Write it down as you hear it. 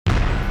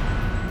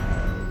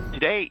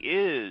Today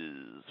is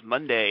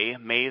Monday,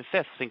 May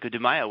 5th, Cinco de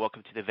Mayo.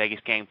 Welcome to the Vegas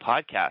Gang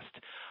Podcast.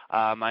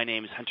 My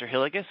name is Hunter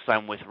Hillegas.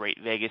 I'm with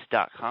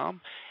RateVegas.com,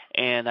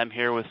 and I'm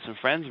here with some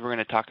friends. We're going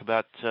to talk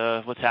about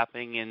what's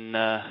happening in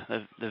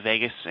the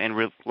Vegas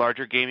and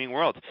larger gaming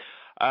world.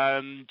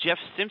 Jeff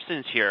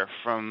Simpson's here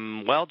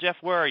from, Jeff,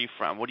 where are you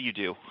from? What do you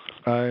do?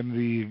 I'm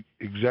the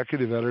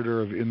executive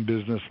editor of In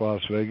Business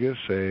Las Vegas,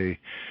 a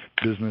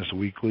business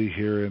weekly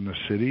here in the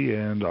city,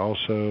 and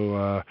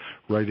also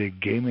write a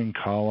gaming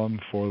column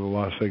for the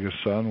Las Vegas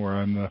Sun, where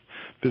I'm the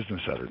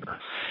business editor.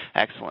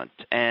 Excellent.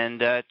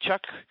 And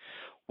Chuck,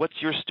 what's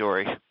your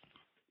story?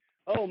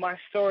 Oh, my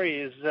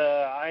story is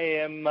I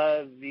am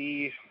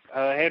the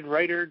head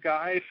writer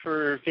guy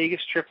for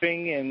Vegas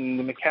Tripping and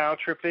Macau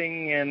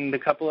Tripping and a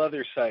couple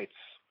other sites.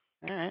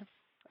 All right.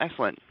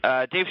 Excellent.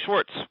 Dave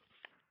Schwartz.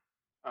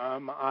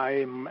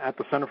 I'm at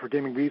the Center for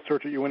Gaming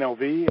Research at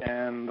UNLV,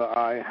 and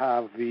I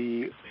have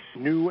the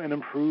new and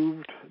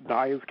improved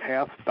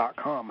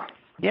DiceCast.com.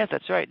 Yes,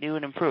 that's right, new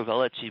and improved. I'll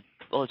let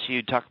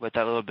you talk about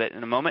that a little bit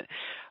in a moment.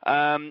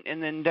 And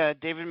then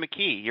David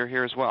McKee, you're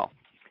here as well.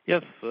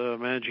 Yes,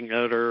 managing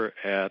editor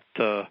at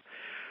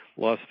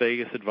Las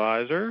Vegas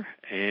Advisor,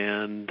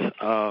 and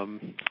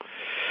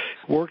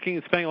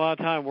spending a lot of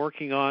time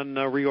working on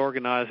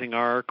reorganizing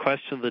our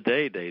Question of the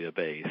Day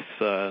database,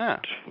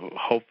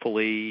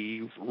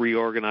 hopefully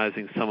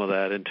reorganizing some of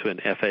that into an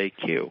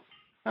FAQ.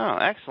 Oh,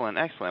 excellent.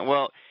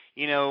 Well,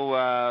 you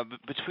know,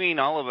 between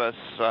all of us,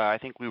 I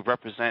think we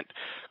represent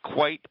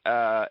quite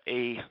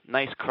a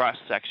nice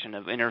cross-section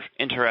of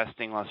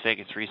interesting Las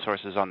Vegas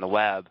resources on the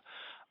web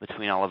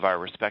between all of our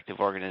respective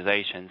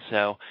organizations.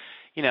 So,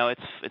 you know,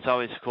 it's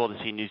always cool to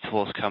see new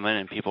tools come in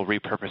and people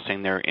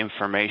repurposing their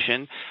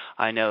information.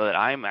 I know that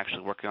I'm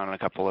actually working on a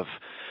couple of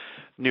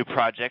new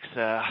projects.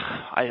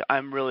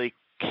 I'm really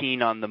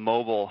keen on the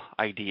mobile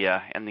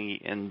idea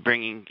and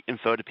bringing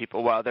info to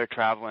people while they're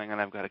traveling, and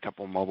I've got a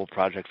couple of mobile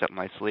projects up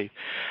my sleeve.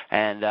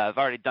 And I've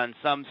already done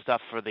some stuff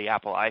for the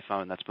Apple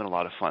iPhone. That's been a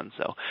lot of fun.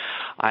 So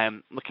I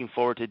am looking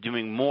forward to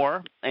doing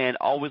more and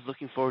always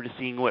looking forward to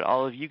seeing what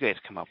all of you guys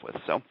come up with.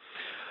 So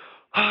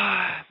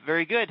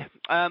very good.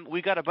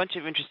 We've got a bunch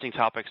of interesting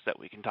topics that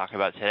we can talk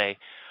about today.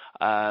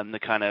 The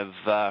kind of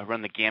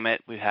run the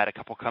gamut. We've had a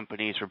couple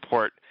companies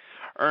report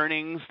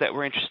earnings that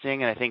were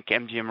interesting, and I think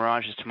MGM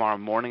Mirage is tomorrow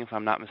morning, if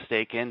I'm not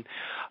mistaken.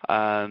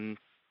 And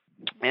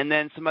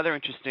then some other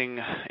interesting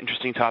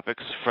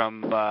topics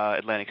from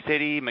Atlantic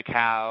City,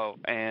 Macau,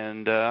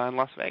 and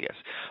Las Vegas.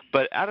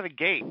 But out of the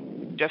gate,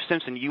 Jeff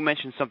Simpson, you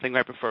mentioned something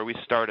right before we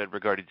started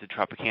regarding to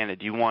Tropicana.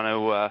 Do you want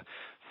to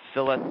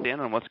fill us in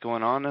on what's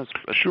going on?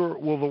 Sure.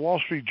 Well, the Wall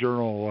Street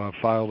Journal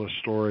filed a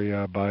story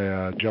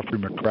by Jeffrey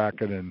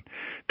McCracken and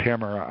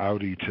Tamara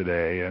Audi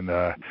today, and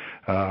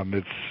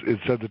it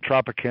said the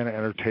Tropicana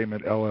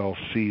Entertainment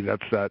LLC,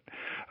 that's that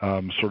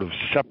sort of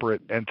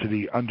separate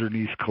entity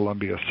underneath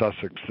Columbia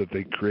Sussex that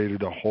they created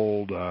to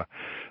hold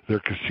their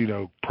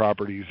casino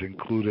properties,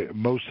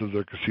 most of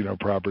their casino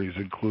properties,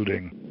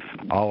 including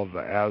all of the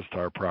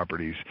Astar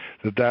properties,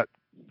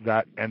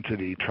 that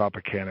entity,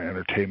 Tropicana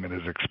Entertainment,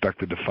 is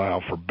expected to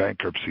file for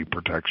bankruptcy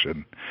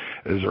protection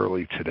as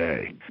early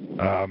today.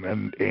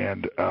 And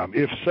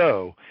if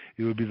so,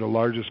 it would be the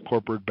largest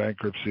corporate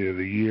bankruptcy of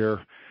the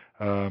year.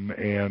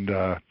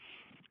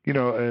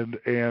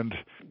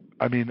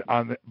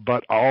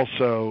 But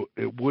also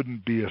it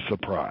wouldn't be a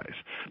surprise.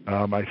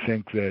 I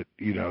think that,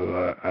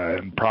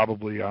 and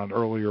probably on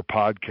earlier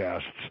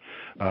podcasts,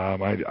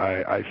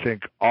 I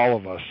think all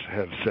of us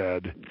have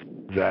said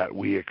that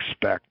we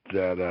expect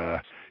that,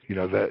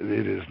 that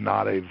it is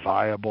not a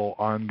viable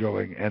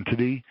ongoing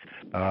entity.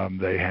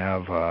 They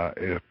have,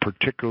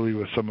 particularly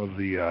with some of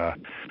the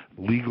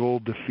legal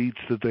defeats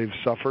that they've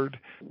suffered,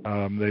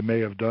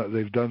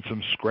 they've done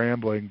some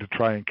scrambling to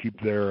try and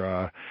keep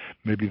their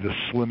maybe the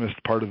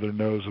slimmest part of their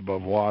nose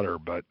above water.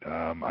 But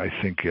I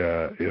think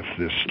if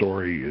this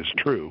story is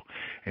true,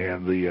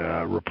 and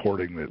the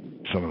reporting that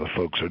some of the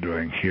folks are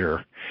doing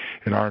here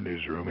in our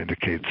newsroom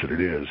indicates that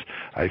it is,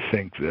 I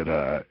think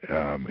that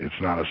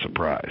it's not a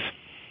surprise.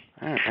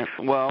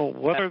 Well,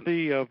 what are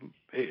the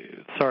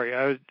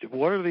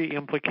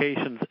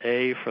implications,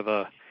 A, for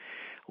the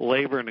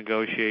labor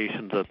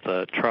negotiations at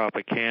the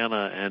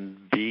Tropicana,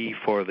 and B,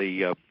 for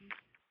the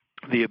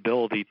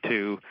ability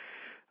to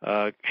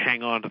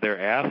hang on to their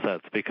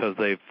assets, because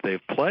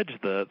they've pledged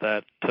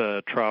that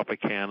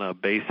Tropicana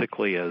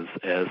basically as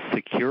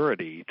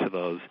security to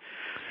those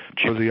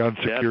for the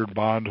unsecured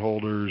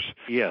bondholders,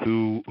 yes,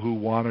 who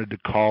wanted to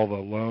call the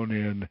loan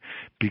in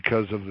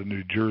because of the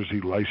New Jersey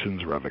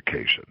license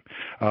revocation.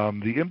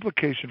 The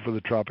implication for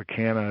the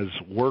Tropicana's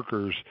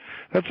workers,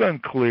 that's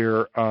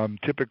unclear.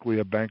 Typically,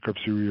 a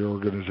bankruptcy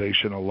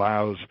reorganization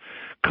allows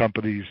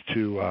companies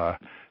to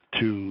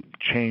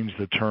change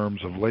the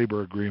terms of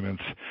labor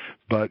agreements,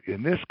 but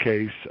in this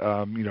case,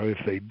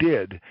 if they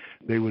did,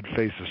 they would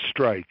face a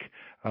strike.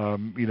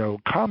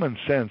 Common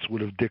sense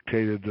would have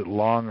dictated that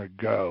long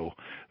ago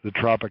the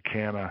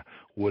Tropicana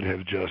would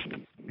have just,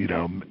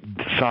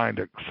 signed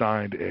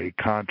a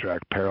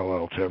contract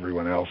parallel to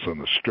everyone else on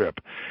the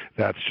Strip.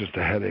 That's just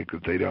a headache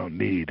that they don't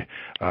need.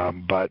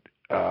 But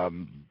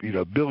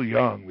Bill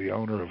Young, the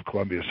owner of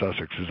Columbia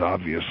Sussex, is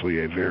obviously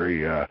a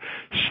very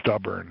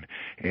stubborn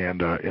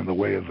and, in the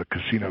way of the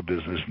casino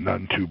business,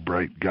 none too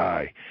bright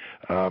guy.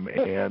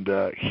 And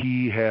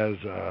he has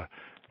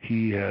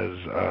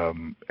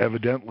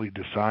evidently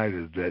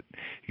decided that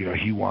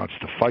he wants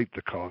to fight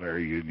the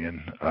Culinary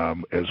Union.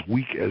 As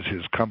weak as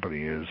his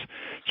company is,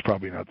 it's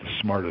probably not the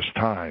smartest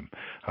time.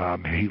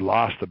 He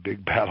lost a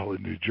big battle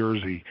in New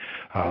Jersey,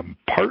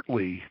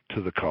 partly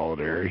to the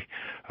Culinary,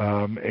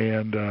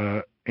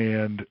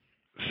 and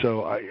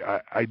so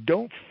I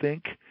don't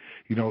think.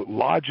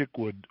 Logic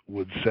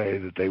would say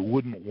that they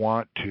wouldn't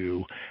want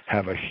to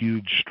have a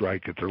huge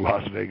strike at their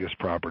Las Vegas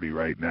property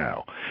right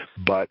now,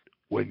 but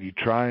when you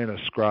try and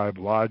ascribe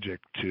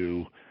logic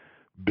to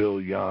Bill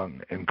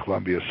Young and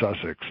Columbia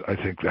Sussex, I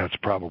think that's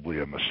probably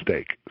a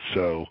mistake.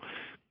 So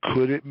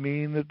could it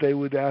mean that they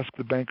would ask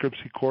the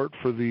bankruptcy court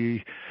for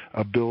the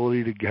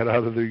ability to get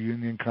out of their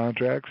union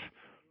contracts?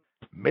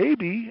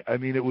 Maybe. I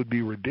mean, it would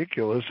be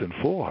ridiculous and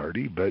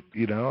foolhardy, but,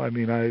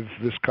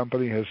 this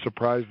company has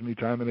surprised me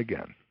time and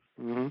again.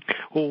 Mm-hmm.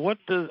 Well,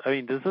 does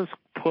this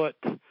put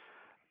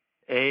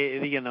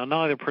not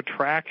only the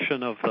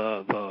protraction of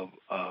the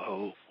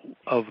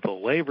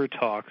labor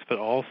talks, but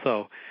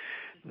also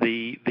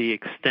the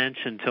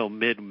extension till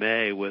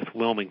mid-May with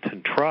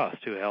Wilmington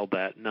Trust, who held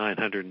that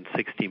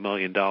 $960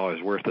 million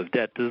worth of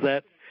debt? Does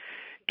that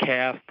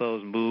cast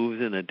those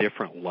moves in a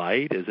different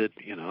light? Is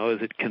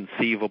it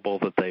conceivable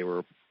that they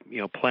were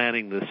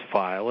planning this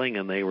filing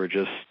and they were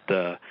just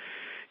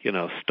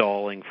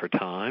stalling for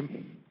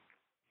time?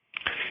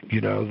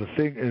 The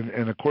thing,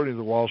 and according to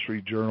the Wall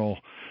Street Journal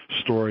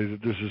story,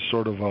 that this is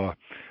sort of a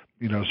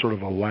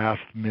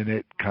last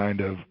minute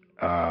kind of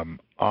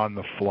on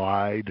the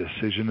fly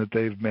decision that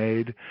they've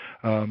made.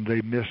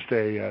 They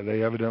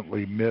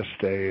evidently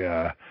missed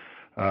a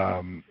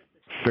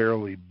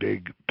fairly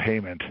big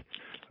payment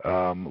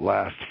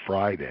last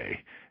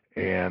Friday,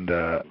 and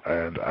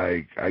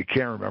I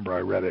can't remember.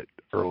 I read it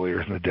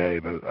earlier in the day,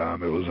 but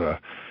it was a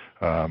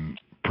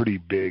pretty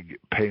big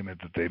payment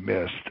that they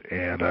missed,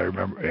 and I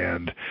remember.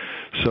 And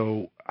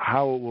so,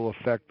 how it will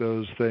affect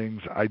those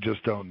things, I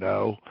just don't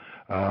know.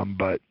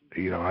 But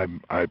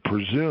I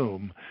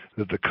presume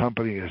that the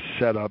company has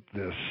set up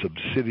this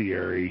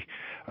subsidiary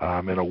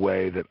in a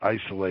way that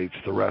isolates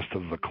the rest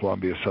of the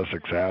Columbia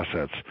Sussex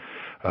assets,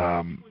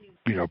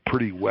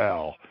 pretty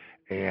well,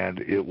 and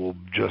it will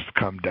just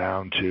come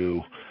down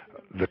to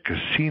the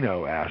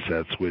casino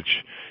assets,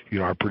 which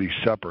are pretty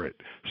separate.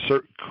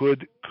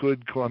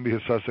 Could Columbia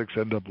Sussex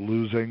end up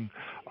losing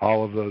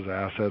all of those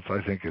assets?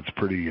 I think it's a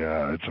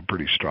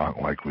pretty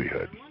strong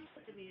likelihood.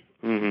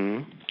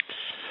 Mm-hmm.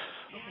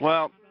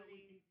 Well,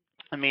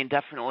 I mean,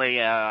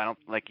 definitely. I don't,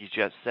 like you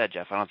just said,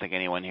 Jeff. I don't think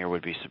anyone here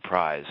would be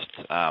surprised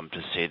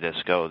to see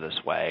this go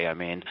this way. I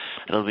mean,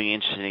 it'll be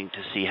interesting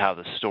to see how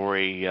the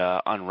story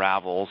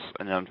unravels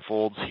and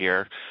unfolds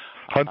here.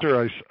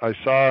 Hunter, I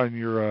saw on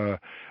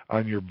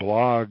your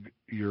blog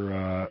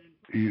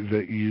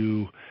that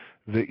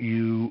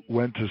you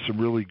went to some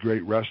really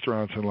great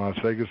restaurants in Las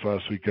Vegas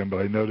last weekend,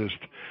 but I noticed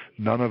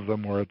none of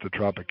them were at the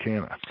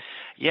Tropicana.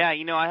 Yeah,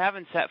 I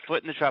haven't set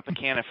foot in the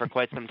Tropicana for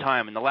quite some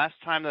time, and the last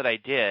time that I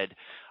did,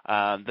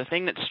 the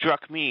thing that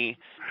struck me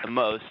the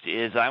most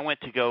is I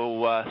went to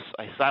go,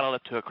 I sidled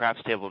up to a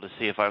craps table to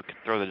see if I could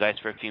throw the dice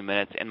for a few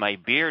minutes, and my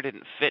beer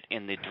didn't fit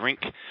in the drink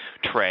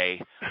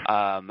tray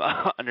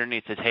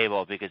underneath the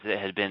table because it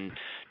had been,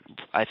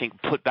 I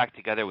think, put back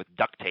together with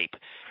duct tape.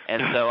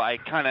 And so I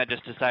kind of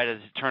just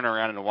decided to turn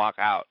around and walk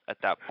out at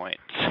that point.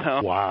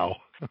 So, wow.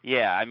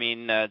 Yeah, I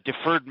mean,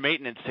 deferred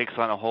maintenance takes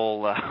on a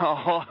whole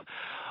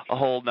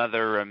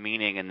nother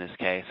meaning in this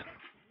case.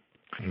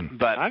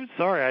 But I'm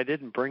sorry I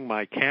didn't bring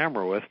my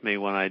camera with me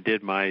when I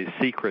did my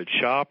secret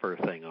shopper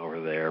thing over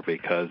there,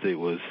 because it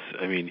was,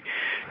 I mean,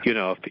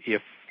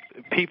 if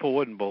people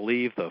wouldn't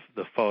believe the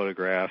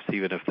photographs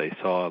even if they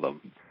saw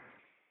them.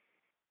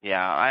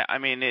 Yeah, I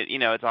mean,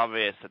 it's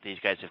obvious that these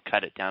guys have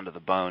cut it down to the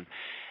bone.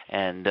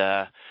 And,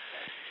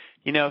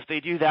 if they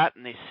do that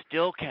and they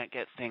still can't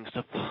get things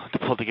to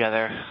pull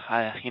together,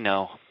 I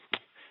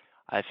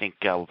think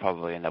we'll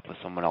probably end up with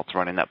someone else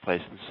running that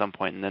place at some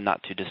point in the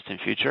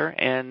not-too-distant future.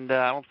 And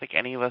I don't think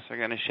any of us are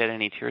going to shed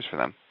any tears for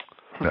them.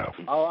 No.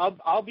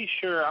 I'll be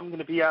sure. I'm going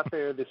to be out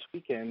there this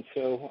weekend,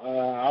 so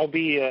I'll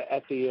be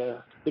at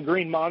the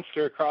Green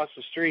Monster across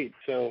the street.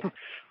 So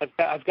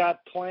I've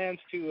got plans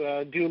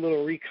to do a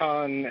little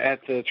recon at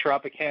the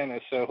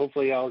Tropicana. So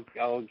hopefully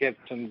I'll get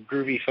some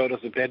groovy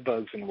photos of bed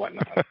bugs and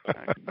whatnot.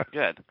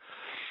 Good.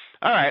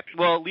 All right.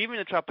 Well, leaving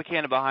the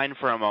Tropicana behind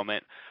for a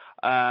moment,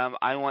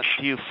 I want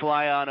to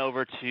fly on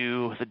over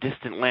to the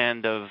distant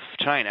land of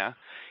China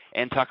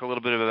and talk a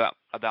little bit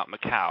about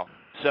Macau.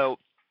 So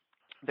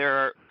there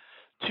are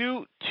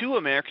two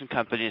American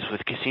companies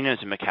with casinos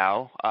in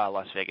Macau,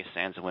 Las Vegas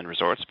Sands and Wynn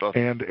Resorts, both.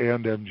 And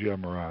MGM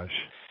Mirage.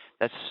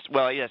 Yes,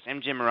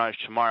 MGM Mirage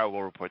tomorrow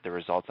will report the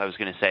results. I was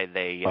going to say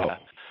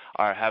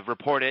have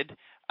reported,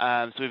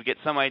 so we get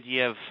some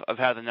idea of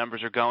how the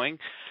numbers are going.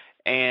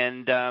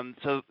 And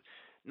so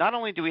not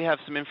only do we have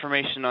some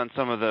information on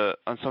some of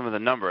the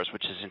numbers,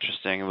 which is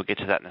interesting, and we'll get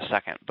to that in a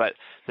second, but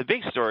the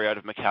big story out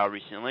of Macau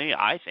recently,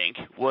 I think,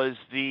 was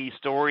the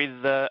story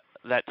that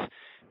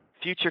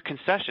future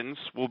concessions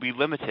will be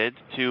limited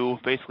to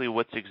basically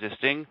what's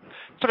existing,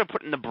 sort of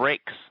putting the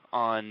brakes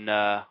on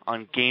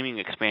gaming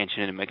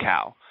expansion in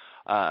Macau.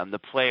 The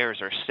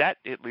players are set,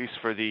 at least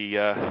for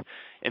the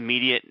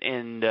immediate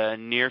and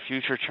near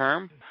future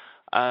term.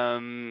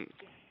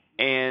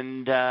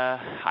 And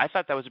I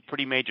thought that was a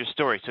pretty major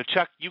story. So,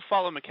 Chuck, you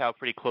follow Macau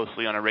pretty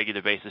closely on a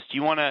regular basis. Do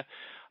you want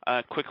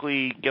to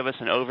quickly give us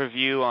an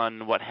overview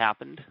on what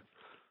happened?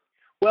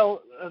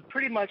 Well,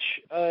 pretty much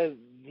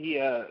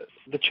the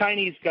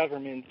Chinese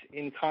government,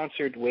 in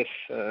concert with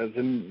the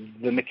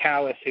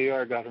Macau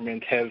SAR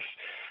government, have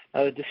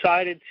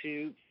decided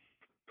to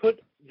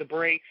put the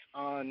brakes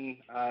on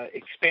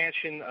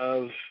expansion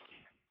of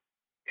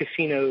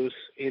casinos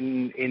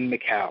in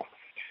Macau.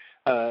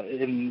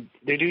 And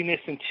they're doing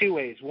this in two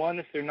ways. One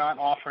is they're not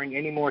offering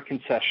any more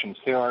concessions.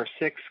 There are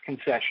 6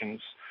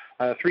 concessions,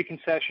 3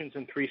 concessions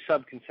and 3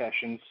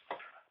 sub-concessions.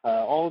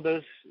 All of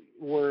those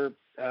were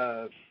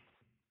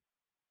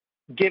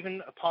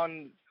given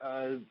upon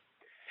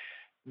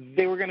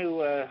they were going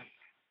to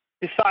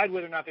decide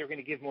whether or not they were going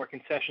to give more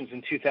concessions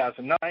in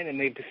 2009, and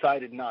they've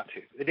decided not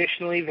to.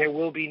 Additionally, there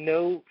will be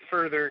no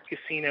further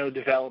casino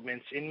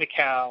developments in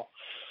Macau,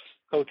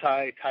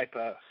 Cotai,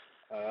 Taipa,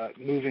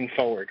 moving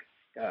forward.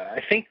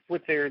 I think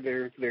what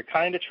they're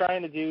kind of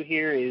trying to do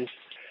here is,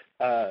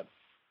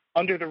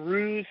 under the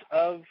ruse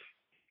of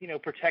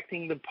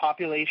protecting the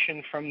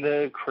population from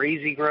the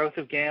crazy growth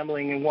of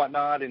gambling and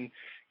whatnot, and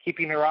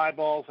keeping their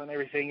eyeballs on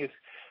everything, is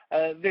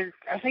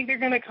I think they're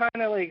going to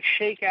kind of like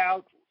shake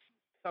out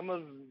some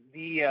of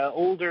the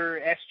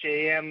older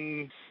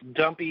SJM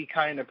dumpy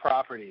kind of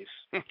properties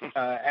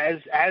as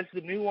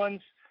the new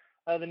ones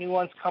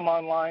come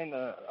online.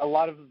 A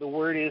lot of the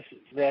word is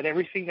that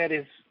everything that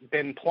has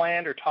been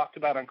planned or talked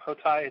about on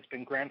Cotai has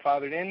been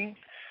grandfathered in,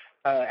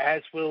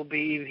 as will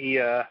be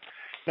the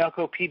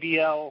Melco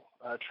PBL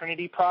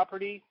Trinity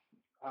property,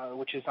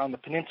 which is on the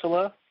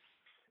peninsula,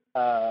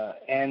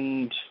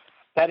 and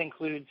that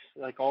includes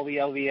like all the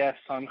LVS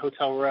on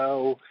Hotel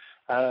Row,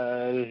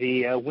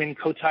 the Wynn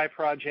Cotai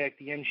project,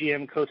 the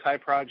MGM Cotai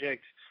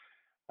project,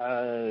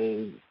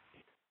 the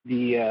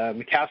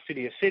Macau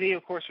Studio City,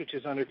 of course, which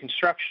is under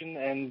construction,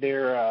 and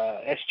their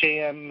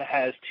SJM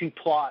has 2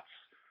 plots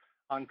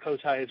on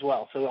Cotai as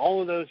well. So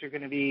all of those are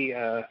going to be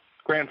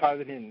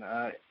grandfathered in.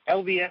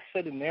 LVS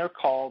said in their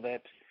call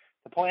that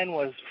the plan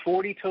was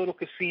 40 total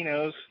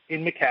casinos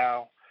in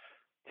Macau,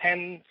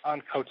 10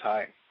 on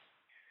Cotai.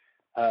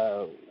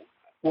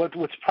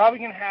 What's probably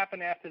going to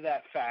happen after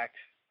that fact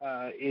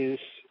is,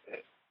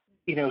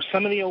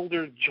 some of the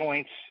older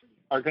joints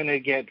are going to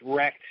get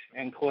wrecked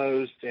and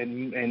closed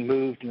and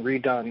moved and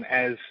redone,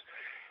 as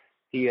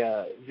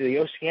the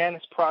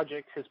Oceanus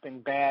project has been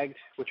bagged,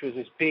 which was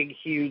this big,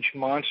 huge,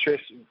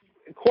 monstrous,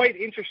 quite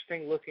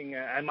interesting looking,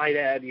 I might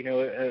add,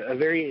 a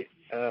very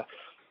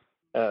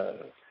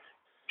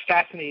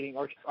fascinating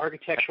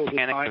architectural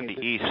design. Of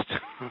the East.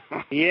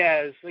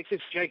 Yeah, it's like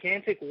this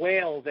gigantic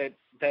whale that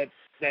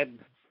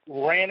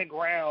ran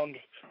aground,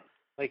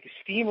 like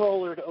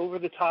steamrollered over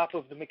the top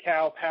of the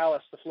Macau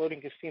Palace, the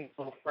floating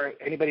casino. For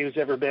anybody who's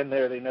ever been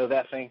there, they know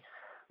that thing.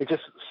 It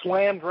just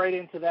slammed right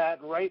into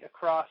that, right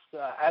across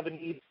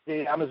Avenida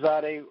de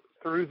Amizade,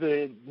 through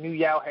the new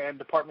Yauhan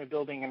department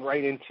building, and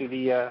right into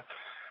the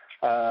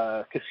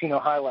Casino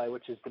Highlight,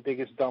 which is the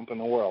biggest dump in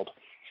the world.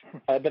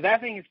 But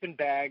that thing has been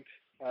bagged.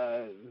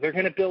 They're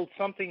going to build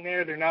something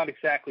there. They're not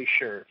exactly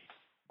sure.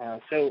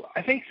 So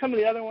I think some of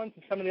the other ones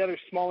and some of the other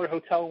smaller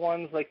hotel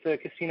ones, like the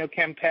Casino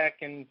Kempec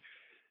and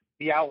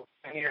the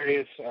outlying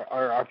areas,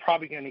 are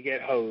probably going to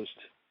get hosed.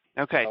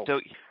 Okay, so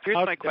here's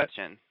my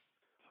question.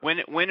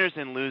 Winners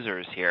and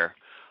losers here.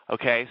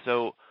 Okay,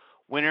 so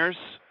winners,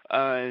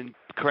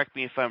 correct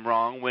me if I'm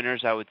wrong,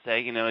 winners I would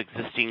say,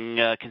 existing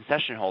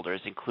concession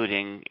holders,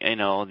 including,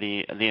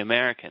 the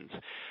Americans.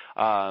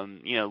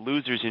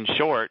 Losers in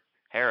short,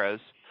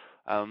 Harrah's.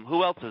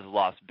 Who else has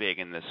lost big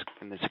in this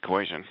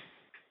equation?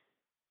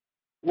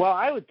 Well,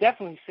 I would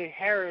definitely say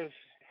Harrah's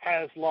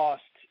has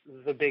lost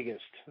the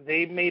biggest.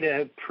 They made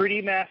a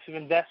pretty massive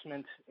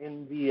investment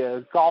in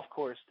the golf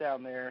course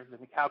down there, the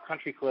Macau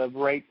Country Club,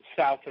 right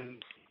south of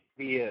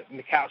the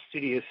Macau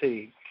Studio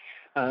City,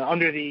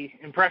 under the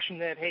impression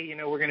that, hey,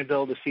 we're going to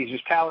build a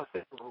Caesar's Palace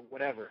or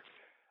whatever.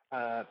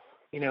 And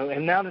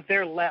now that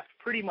they're left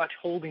pretty much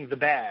holding the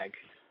bag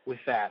with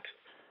that,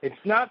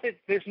 it's not that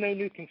there's no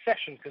new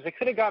concessions, because they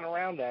could have gotten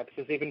around that,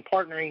 because they've been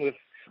partnering with,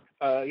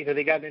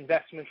 they got an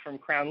investment from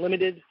Crown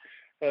Limited,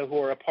 who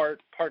are a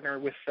partner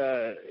with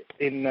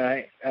in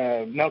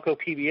Melco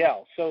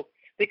PBL. So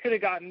they could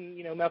have gotten,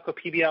 Melco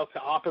PBL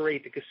to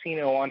operate the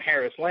casino on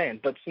Harrah's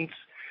land. But since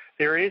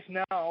there is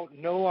now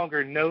no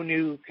longer no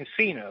new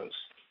casinos,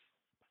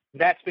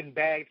 that's been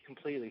bagged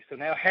completely. So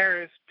now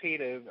Harrah's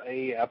paid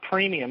a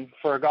premium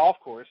for a golf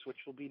course, which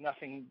will be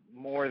nothing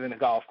more than a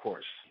golf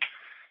course.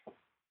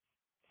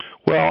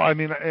 Well, I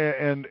mean,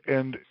 and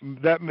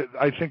that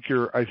I think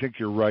you're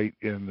right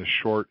in the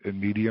short and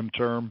medium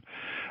term,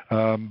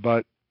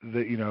 but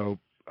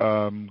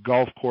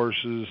golf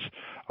courses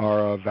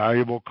are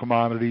valuable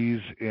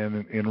commodities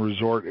in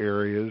resort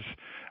areas,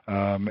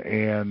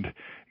 and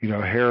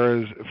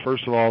Harrah's,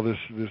 first of all, this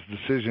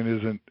decision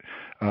isn't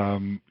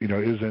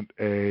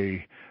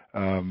a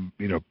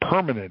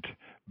permanent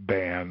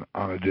ban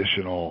on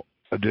additional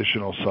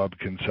sub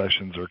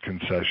concessions or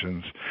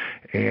concessions,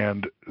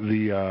 and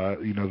the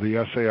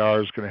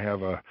SAR is going to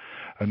have a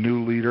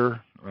new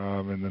leader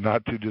in the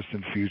not too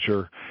distant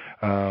future.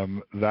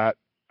 That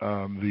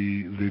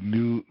the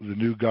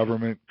new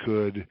government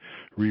could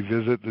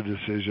revisit the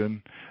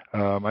decision.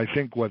 I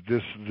think what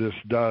this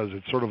does,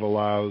 it sort of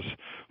allows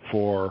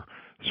for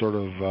sort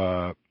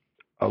of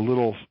a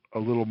little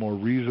more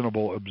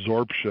reasonable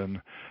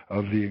absorption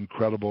of the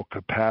incredible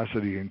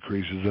capacity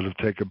increases that have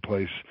taken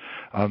place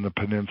on the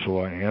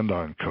peninsula and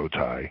on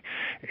Cotai,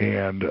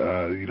 and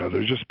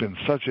there's just been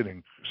such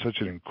an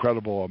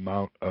incredible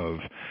amount of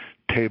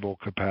table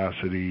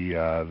capacity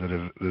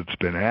that's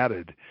been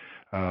added.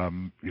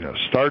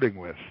 Starting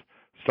with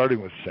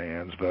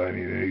Sands, but I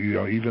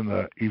mean, even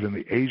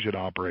the Asian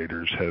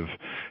operators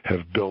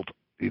have built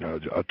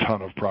a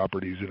ton of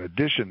properties in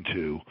addition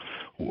to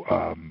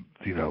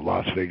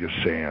Las Vegas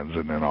Sands,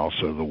 and then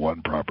also the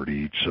one property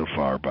each so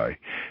far by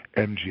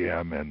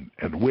MGM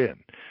and Wynn.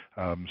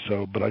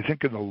 But I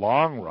think in the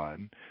long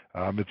run,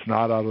 it's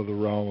not out of the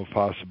realm of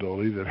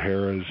possibility that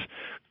Harrah's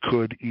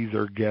could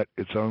either get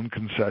its own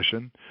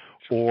concession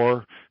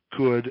or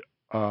could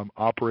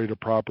operate a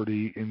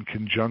property in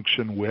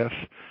conjunction with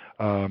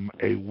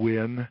a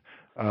Wynn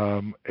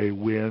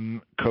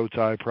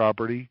Cotai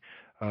property.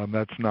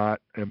 That's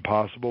not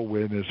impossible.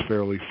 Wynn is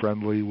fairly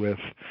friendly with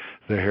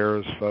the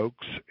Harrah's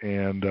folks,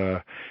 and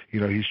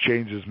he's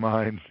changed his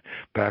mind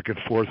back and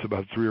forth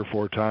about 3 or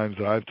 4 times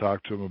that I've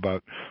talked to him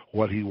about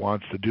what he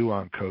wants to do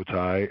on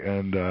Cotai,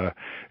 and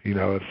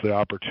if the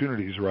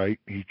opportunity's right,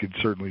 he could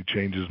certainly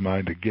change his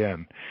mind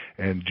again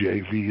and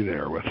JV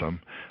there with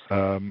them.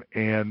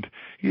 And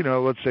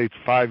let's say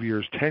 5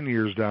 years, 10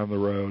 years down the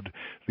road,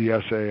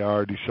 the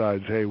SAR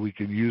decides, hey, we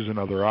can use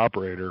another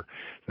operator,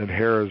 then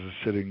Harrah's is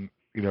sitting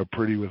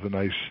pretty with a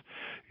nice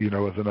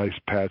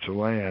patch of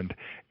land,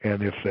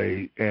 and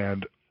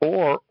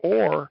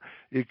or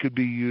it could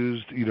be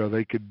used.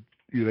 They could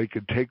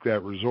take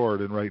that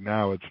resort, and right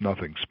now it's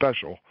nothing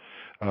special,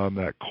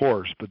 that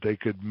course, but they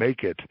could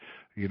make it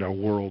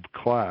world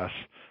class,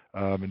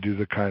 and do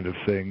the kind of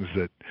things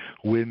that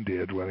Wynn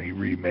did when he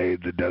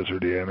remade the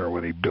Desert Inn or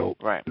when he built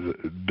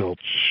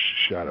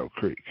Shadow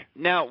Creek.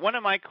 Now, one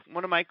of my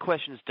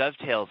questions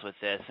dovetails with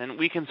this, and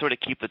we can sort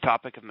of keep the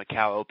topic of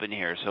Macau open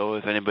here, so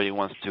if anybody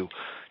wants to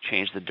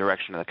change the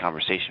direction of the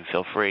conversation,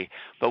 feel free.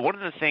 But one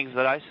of the things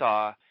that I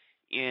saw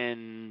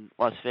in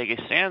Las Vegas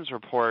Sands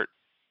report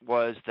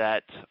was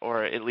that,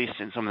 or at least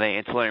in some of the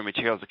ancillary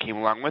materials that came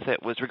along with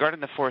it, was regarding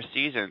the Four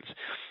Seasons.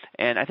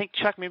 And I think,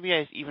 Chuck, maybe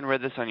I even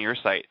read this on your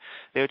site.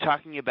 They were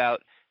talking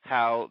about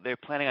how they're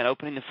planning on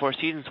opening the Four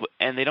Seasons,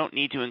 and they don't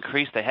need to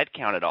increase the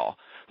headcount at all.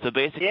 So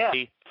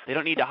basically, they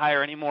don't need to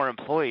hire any more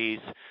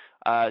employees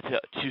to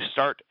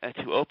start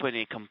to open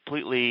a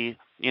completely,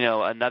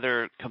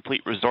 another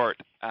complete resort.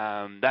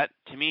 That,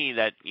 to me,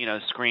 that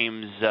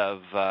screams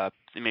of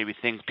maybe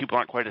things, people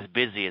aren't quite as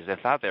busy as they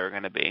thought they were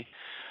going to be.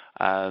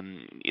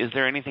 Is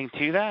there anything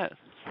to that?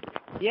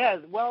 Yeah,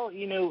 well,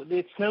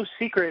 it's no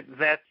secret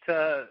that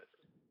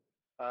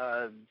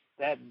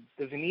that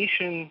the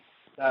Venetian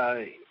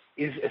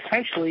is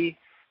essentially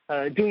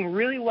doing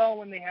really well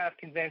when they have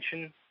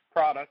convention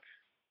products,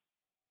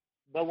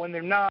 but when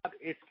they're not,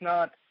 it's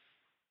not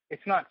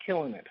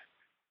killing it.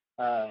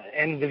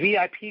 And the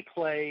VIP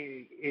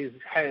play is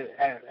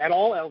at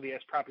all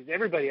LVS properties.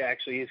 Everybody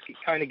actually is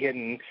kind of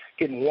getting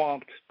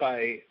whomped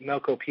by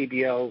Melco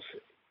PBL's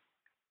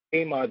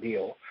AMA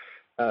deal,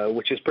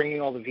 which is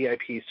bringing all the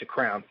VIPs to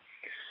Crown.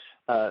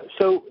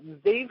 So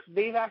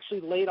they've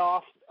actually laid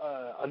off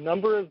a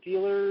number of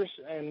dealers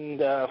and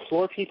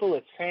floor people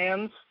at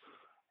Sands,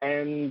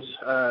 and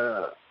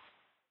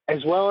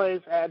as well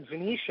as at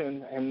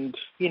Venetian. And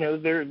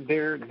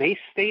they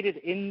stated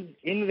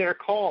in their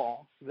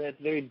call that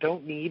they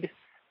don't need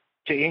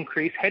to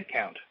increase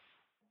headcount.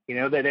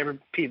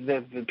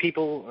 That the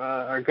people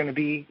are going to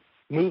be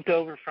moved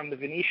over from the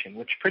Venetian,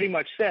 which pretty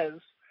much says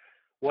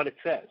what it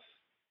says.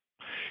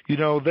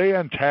 They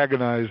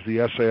antagonized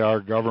the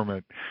SAR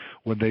government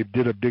when they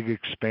did a big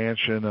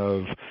expansion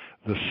of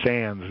the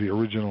Sands, the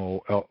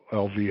original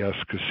LVS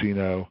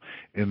casino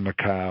in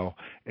Macau,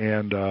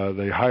 and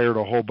they hired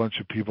a whole bunch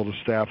of people to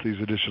staff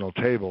these additional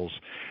tables.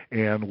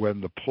 And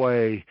when the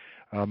play,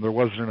 there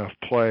wasn't enough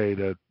play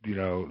that,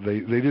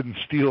 they didn't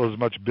steal as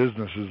much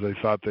business as they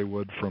thought they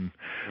would from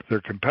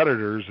their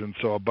competitors, and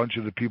so a bunch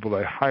of the people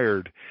they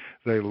hired,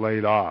 they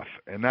laid off.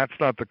 And that's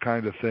not the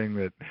kind of thing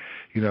that,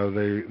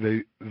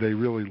 they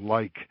really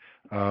like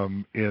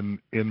in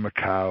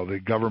Macau. The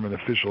government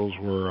officials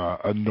were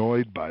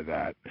annoyed by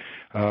that.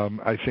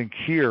 I think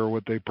here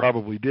what they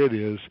probably did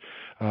is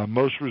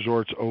most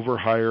resorts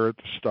overhire at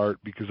the start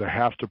because they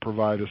have to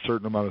provide a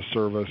certain amount of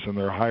service, and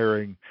they're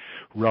hiring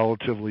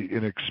relatively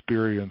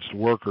inexperienced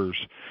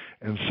workers,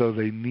 and so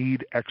they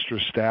need extra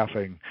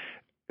staffing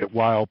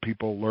while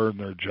people learn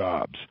their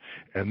jobs.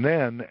 And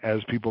then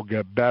as people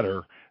get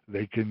better,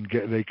 they can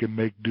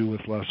make do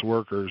with less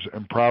workers,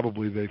 and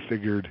probably they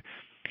figured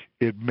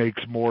it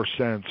makes more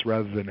sense,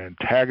 rather than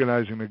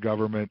antagonizing the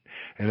government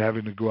and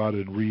having to go out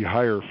and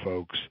rehire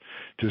folks,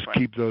 just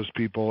keep those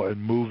people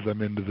and move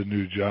them into the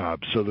new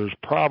jobs. So that's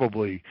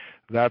probably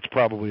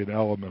an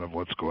element of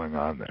what's going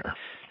on there.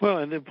 Well,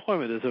 and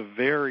employment is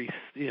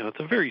it's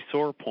a very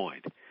sore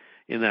point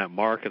in that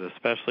market,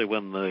 especially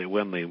when the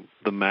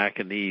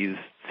Macanese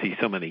see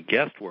so many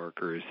guest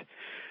workers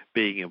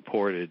being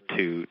imported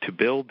to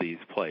build these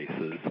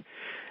places.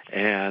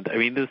 And I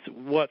mean,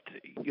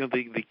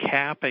 the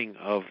capping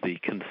of the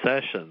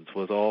concessions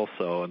was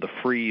also, and the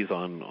freeze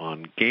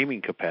on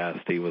gaming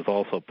capacity was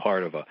also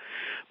part of a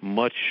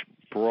much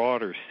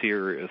broader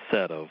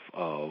set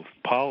of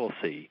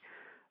policy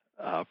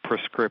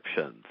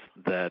prescriptions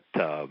that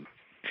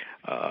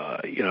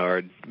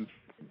are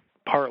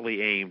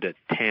partly aimed at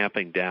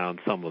tamping down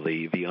some of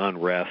the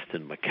unrest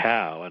in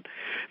Macau. And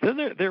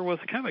then there was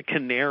kind of a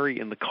canary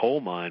in the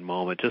coal mine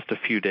moment just a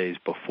few days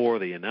before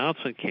the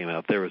announcement came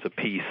out. There was a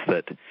piece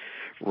that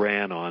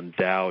ran on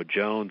Dow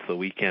Jones the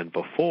weekend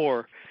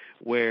before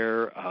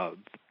where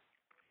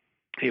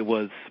it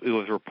was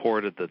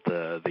reported that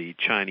the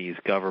Chinese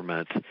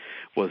government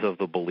was of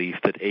the belief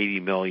that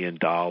 $80 million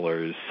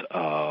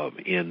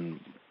in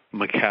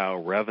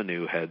Macau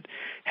revenue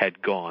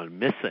had gone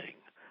missing.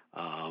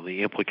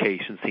 The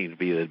implication seemed to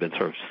be that it had been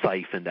sort of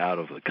siphoned out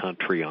of the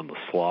country on the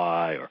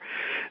sly, or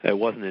it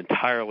wasn't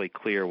entirely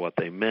clear what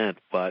they meant.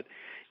 But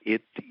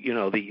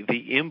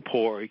the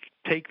import,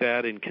 take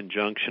that in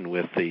conjunction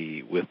with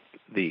the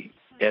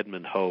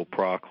Edmund Ho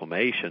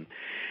proclamation,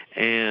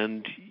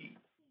 and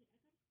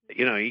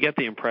you get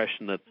the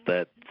impression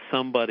that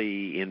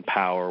somebody in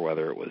power,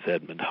 whether it was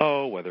Edmund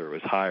Ho, whether it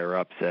was higher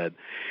up, said,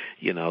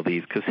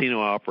 these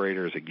casino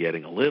operators are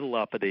getting a little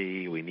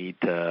uppity. We need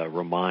to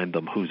remind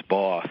them who's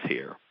boss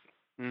here.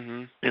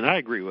 Mm-hmm. And I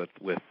agree with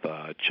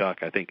Chuck.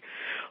 I think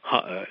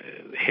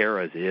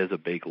Harrah's is a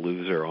big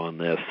loser on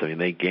this. I mean,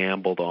 they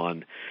gambled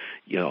on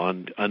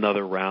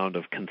another round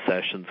of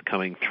concessions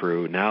coming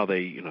through. Now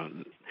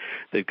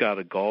they've got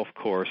a golf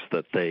course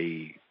that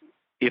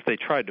if they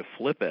tried to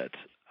flip it,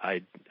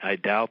 I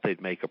doubt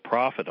they'd make a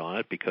profit on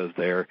it because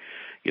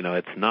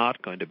it's not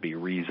going to be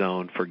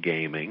rezoned for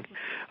gaming.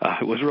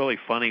 It was really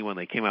funny when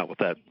they came out with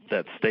that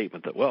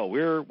statement that, well,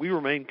 we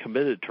remain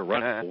committed to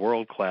running a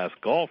world-class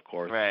golf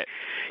course. Right.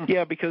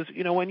 Yeah, because,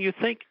 when you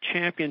think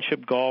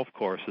championship golf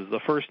courses,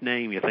 the first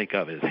name you think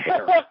of is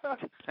Harrah.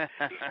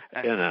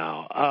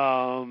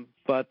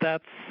 But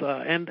that's,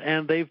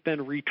 and they've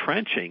been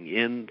retrenching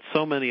in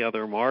so many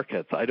other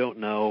markets. I don't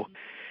know.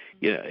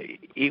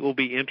 It will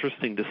be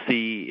interesting to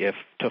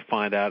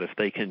find out if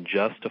they can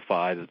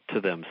justify to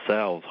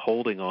themselves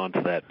holding on to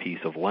that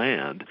piece of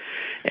land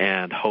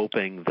and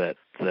hoping that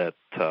the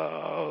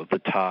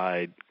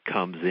tide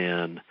comes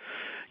in,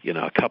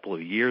 a couple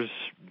of years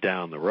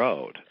down the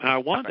road.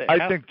 And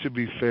I think to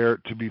be fair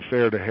to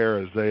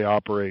Harrah's, they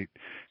operate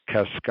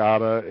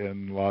Cascada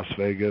in Las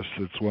Vegas.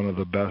 It's one of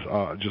the best,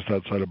 just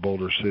outside of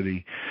Boulder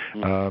City,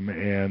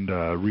 and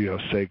Rio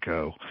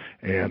Seco.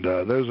 And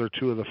those are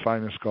two of the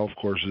finest golf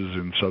courses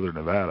in southern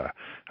Nevada.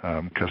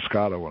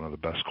 Cascada, one of the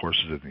best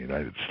courses in the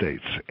United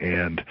States.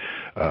 And,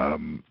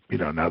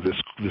 now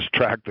this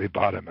track they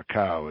bought in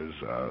Macau is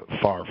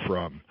far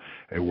from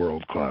a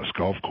world-class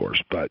golf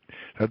course, but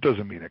that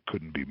doesn't mean it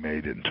couldn't be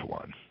made into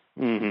one.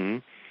 Mm-hmm.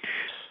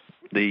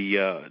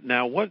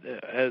 Now what,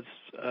 as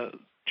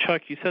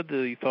Chuck, you said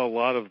that you thought a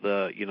lot of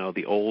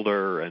the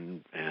older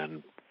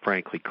and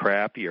frankly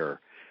crappier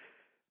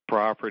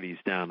properties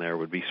down there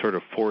would be sort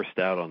of forced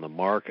out of the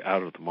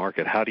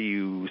market. How do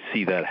you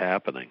see that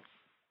happening?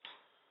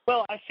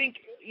 Well, I think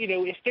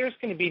if there's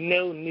going to be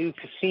no new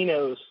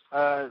casinos,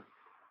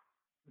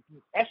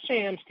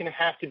 SJM's going to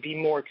have to be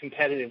more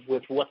competitive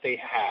with what they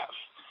have.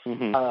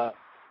 Mm-hmm.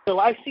 So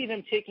I see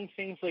them taking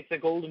things like the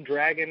Golden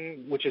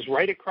Dragon, which is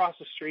right across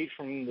the street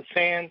from the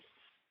Sands,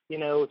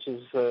 which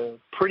is a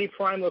pretty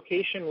prime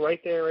location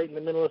right there, right in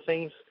the middle of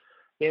things.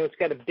 It's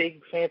got a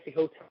big fancy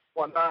hotel and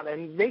whatnot,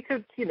 and they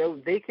could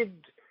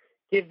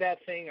give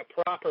that thing a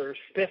proper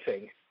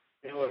spiffing,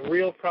 a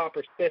real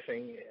proper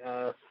spiffing,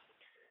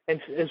 and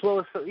as well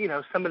as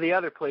some of the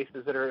other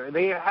places that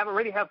they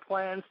already have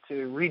plans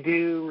to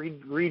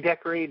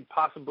redecorate,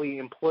 possibly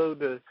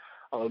implode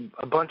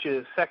a bunch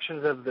of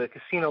sections of the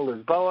Casino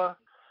Lisboa.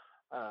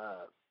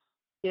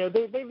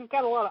 They've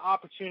got a lot of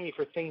opportunity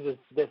for things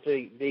that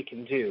they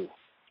can do.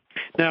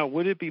 Now,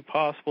 would it be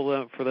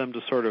possible for them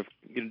to sort of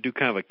do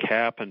kind of a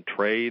cap and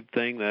trade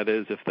thing? That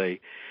is, if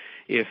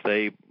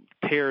they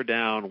tear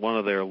down one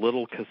of their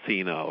little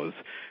casinos,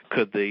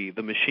 could the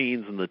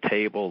machines and the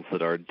tables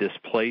that are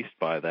displaced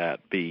by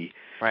that be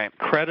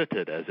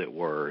credited, as it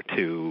were,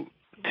 to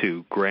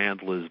Grand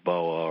Lisboa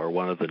or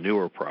one of the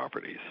newer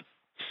properties.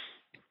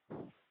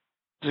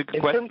 It's a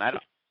good question.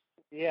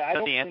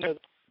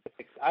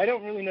 I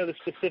don't really know the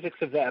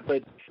specifics of that,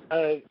 but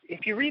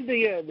if you read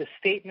the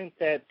statement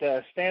that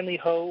Stanley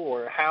Ho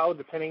or Howe,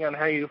 depending on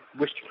how you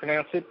wish to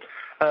pronounce it,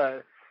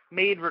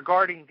 made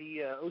regarding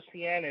the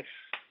Oceanus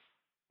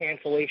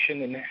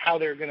cancellation and how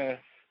they're going to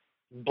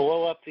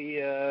blow up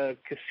the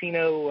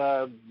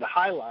casino, the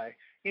Jai Alai,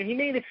 he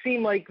made it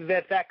seem like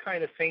that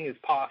kind of thing is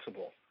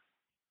possible.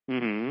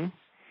 Mm-hmm.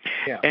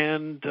 Yeah.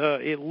 And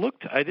it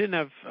looked, I didn't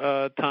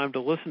have time to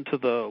listen to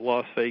the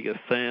Las Vegas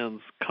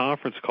Sands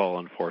conference call,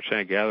 unfortunately.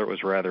 I gather it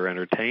was rather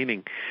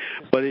entertaining.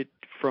 But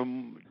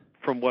from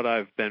what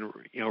I've been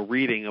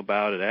reading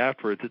about it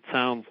afterwards, it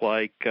sounds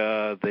like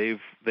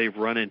they've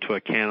run into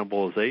a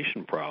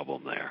cannibalization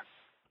problem there.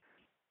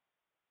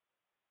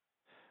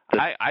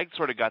 I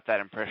sort of got that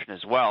impression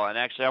as well. And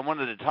actually, I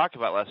wanted to talk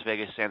about Las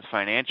Vegas Sands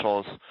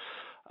financials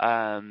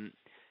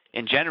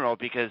in general,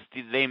 because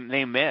they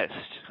missed.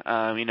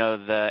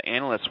 The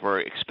analysts were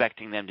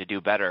expecting them to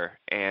do better,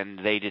 and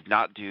they did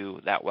not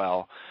do that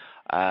well.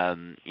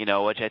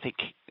 Which I think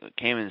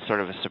came as sort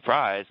of a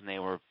surprise, and they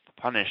were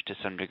punished to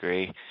some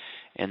degree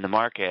in the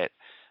market.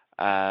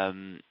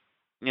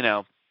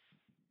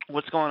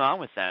 What's going on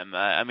with them?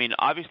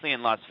 Obviously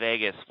in Las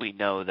Vegas, we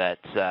know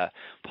that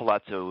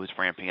Palazzo is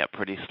ramping up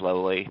pretty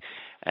slowly,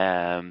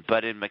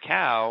 but in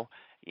Macau,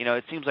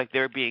 it seems like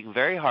they're being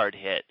very hard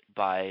hit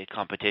by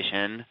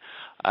competition,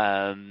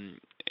 and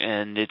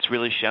it's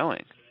really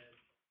showing.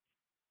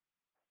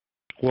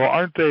 Well,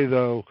 aren't they,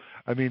 though?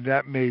 I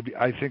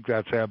think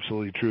that's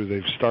absolutely true.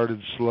 They've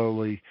started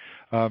slowly,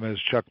 as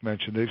Chuck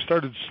mentioned. They've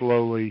started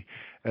slowly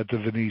at the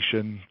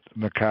Venetian,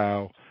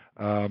 Macau,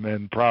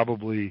 and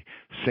probably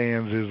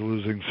Sands is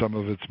losing some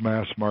of its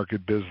mass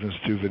market business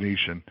to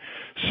Venetian.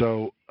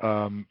 So,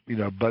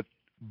 but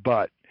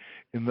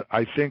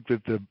I think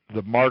that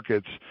the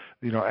markets,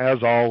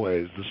 as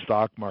always, the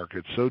stock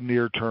market, so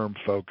near-term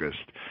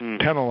focused,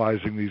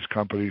 penalizing these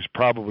companies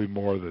probably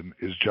more than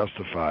is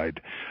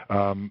justified.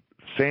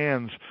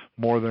 Sands,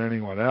 more than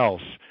anyone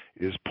else,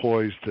 is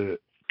poised to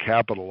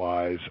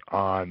capitalize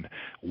on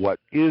what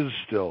is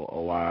still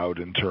allowed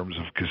in terms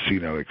of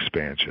casino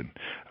expansion.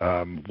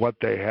 What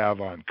they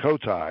have on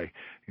Cotai,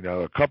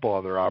 a couple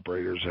other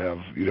operators have,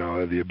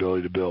 the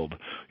ability to build,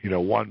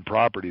 one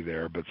property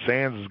there, but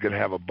Sands is going to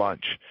have a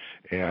bunch.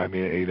 And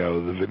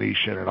the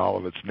Venetian and all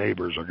of its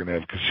neighbors are going to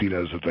have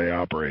casinos that they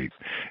operate,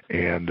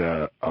 and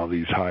all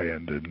these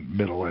high-end and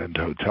middle-end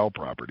hotel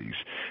properties.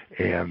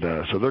 And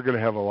so they're going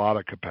to have a lot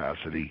of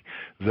capacity.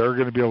 They're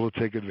going to be able to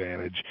take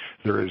advantage.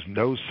 There is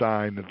no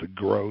sign that the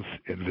growth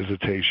in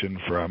visitation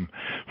from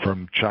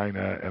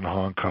China and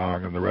Hong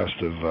Kong and the rest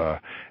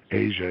of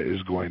Asia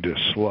is going to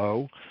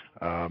slow.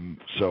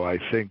 So I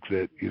think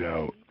that,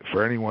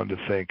 for anyone to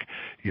think,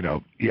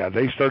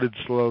 they started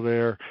slow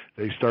there.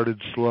 They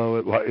started slow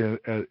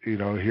at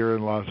here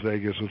in Las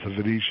Vegas with the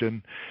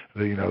Venetian.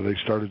 They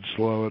started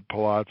slow at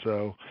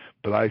Palazzo.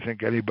 But I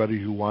think anybody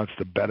who wants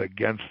to bet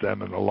against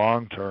them in the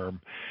long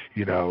term,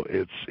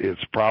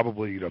 it's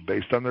probably,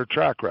 based on their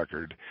track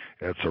record,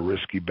 it's a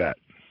risky bet.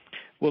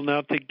 Well,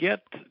 now to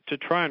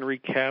try and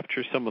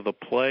recapture some of the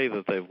play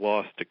that they've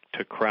lost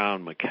to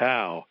Crown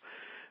Macau,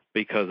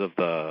 because of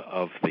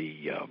the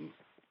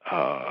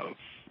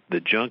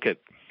junket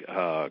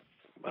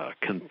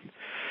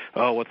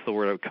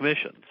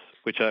commissions,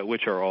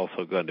 which are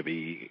also going to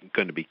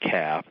be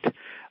capped.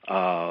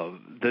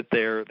 That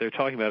they're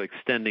talking about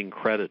extending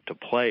credit to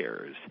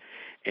players,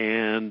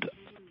 and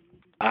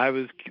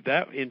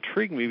that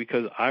intrigued me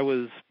because I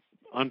was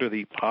under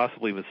the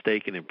possibly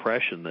mistaken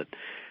impression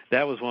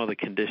that was one of the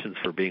conditions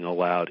for being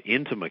allowed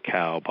into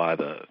Macau by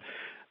the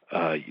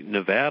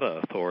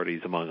Nevada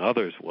authorities, among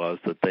others, was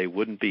that they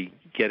wouldn't be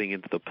getting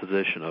into the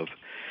position of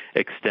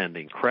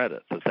extending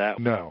credit. That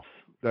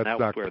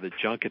was where the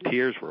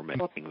junketeers were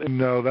making this.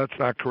 No, that's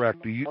not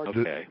correct. The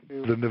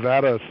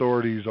Nevada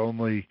authorities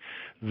the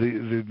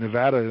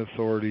Nevada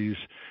authorities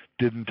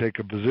didn't take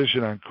a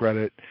position on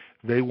credit.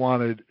 They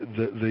wanted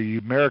the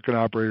American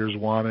operators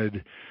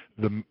wanted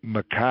the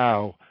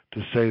Macau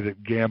to say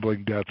that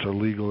gambling debts are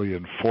legally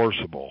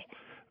enforceable.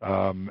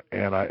 And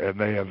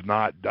they have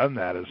not done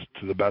that, as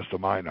to the best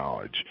of my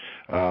knowledge.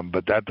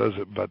 But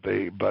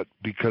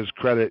because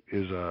credit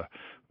is a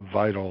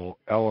vital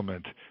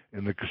element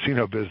in the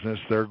casino business,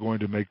 they're going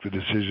to make the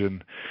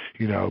decision,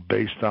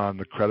 based on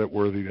the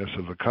creditworthiness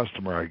of the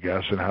customer, I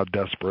guess, and how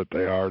desperate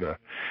they are to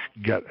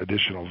get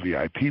additional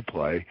VIP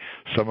play.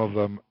 Some of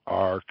them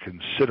are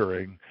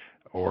considering,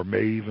 or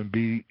may even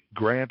be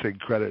granting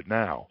credit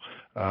now.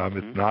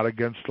 It's not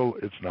against the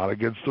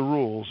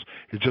rules.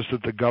 It's just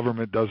that the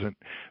government doesn't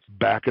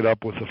back it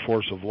up with the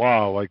force of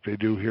law like they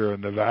do here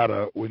in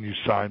Nevada when you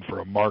sign for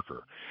a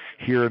marker.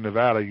 Here in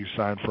Nevada, you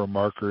sign for a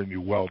marker and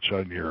you welch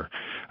on your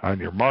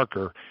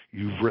marker,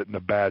 you've written a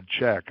bad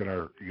check and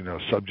are,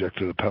 subject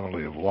to the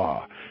penalty of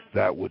law.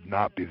 That would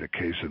not be the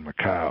case in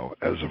Macau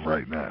as of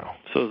right now.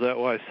 So is that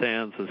why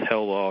Sands has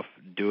held off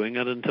doing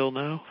it until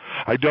now?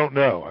 I don't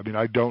know.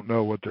 I don't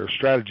know what their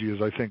strategy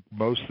is. I think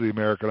most of the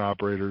American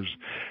operators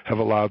have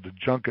allowed the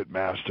junket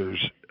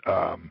masters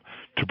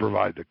to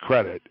provide the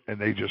credit, and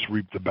they just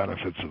reap the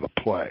benefits of the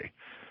play.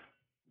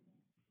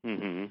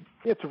 Mm-hmm.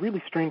 Yeah, it's a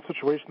really strange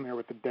situation there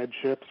with the dead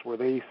ships, where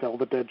they sell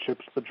the dead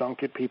ships to the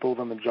junket people,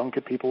 then the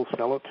junket people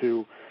sell it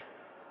to,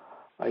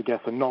 I guess,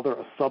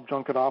 a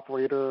sub-junket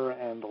operator,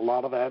 and a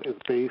lot of that is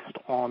based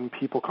on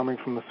people coming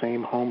from the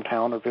same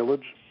hometown or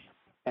village.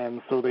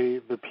 And so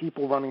the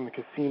people running the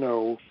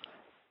casino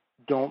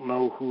don't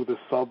know who the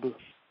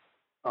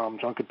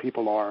junket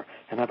people are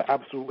and have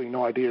absolutely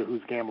no idea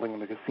who's gambling in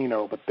the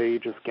casino, but they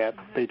just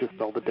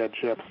sell the dead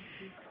ships,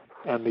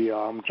 and the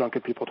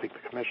junket people take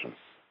the commission.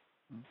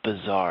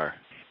 Bizarre.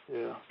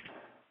 Yeah.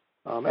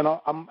 And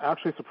I'm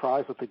actually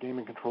surprised that the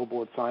Gaming Control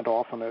Board signed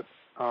off on it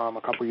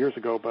a couple of years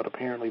ago, but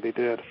apparently they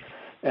did.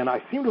 And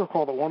I seem to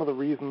recall that one of the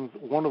things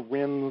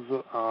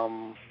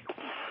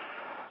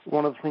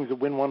that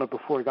Wynn wanted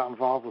before he got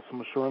involved was some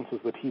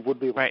assurances that he would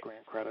be able to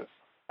grant credit.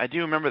 I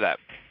do remember that.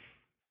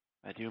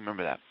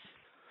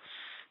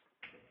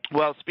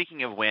 Well,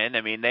 speaking of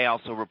Wynn, they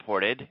also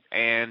reported,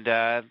 and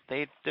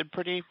they did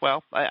pretty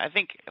well. I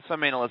think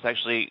some analysts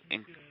actually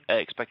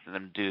expected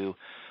them to do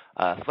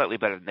slightly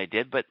better than they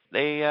did, but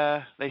they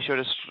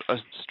showed a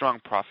strong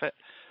profit.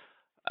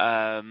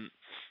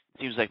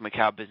 Seems like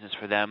Macau business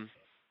for them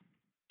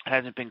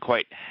hasn't been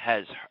quite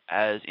as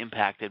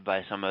impacted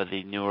by some of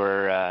the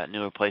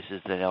newer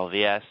places than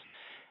LVS,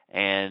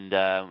 and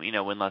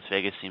Wynn Las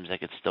Vegas seems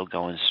like it's still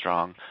going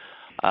strong.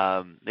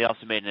 They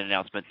also made an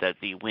announcement that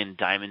the Wynn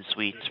Diamond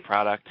Suites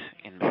product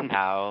in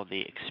Macau,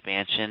 the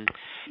expansion,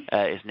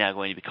 is now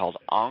going to be called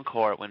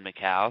Encore at Wynn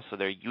Macau. So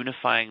they're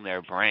unifying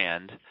their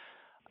brand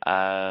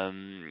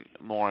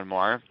more and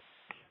more.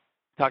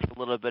 Talked a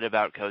little bit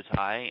about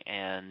Cotai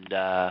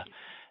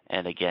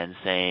and again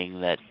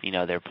saying that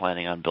they're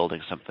planning on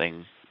building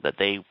something that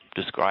they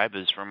describe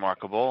as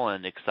remarkable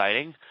and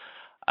exciting.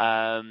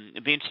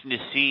 It'd be interesting to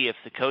see if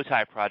the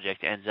Cotai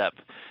project ends up.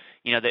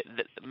 The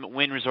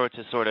Wynn Resorts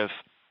has sort of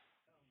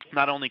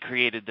not only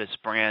created this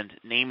brand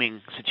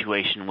naming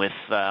situation with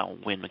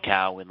Wynn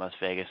Macau, Wynn Las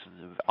Vegas,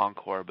 and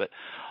Encore, but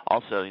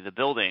also the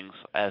buildings,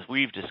 as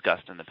we've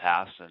discussed in the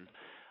past, and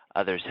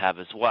others have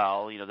as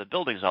well. The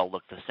buildings all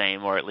look the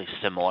same, or at least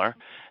similar,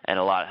 and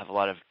have a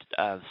lot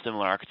of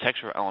similar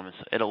architectural elements.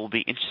 It will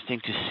be interesting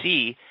to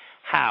see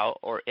how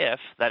or if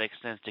that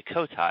extends to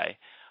Cotai,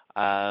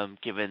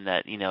 given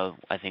that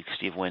I think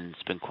Steve Wynn's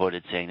been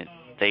quoted saying that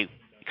they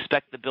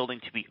expect the building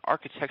to be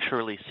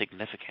architecturally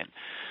significant.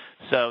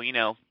 So,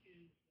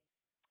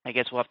 I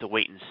guess we'll have to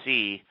wait and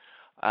see.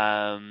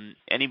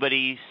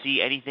 Anybody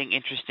see anything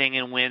interesting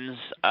in Wynn's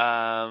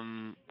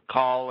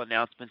call,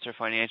 announcements, or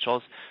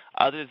financials,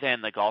 other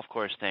than the golf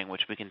course thing,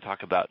 which we can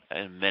talk about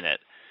in a minute?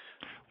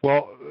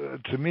 Well,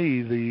 to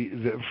me,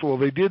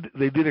 they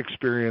did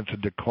experience a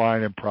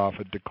decline in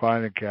profit,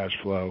 decline in cash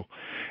flow,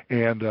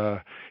 and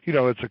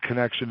it's a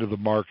connection to the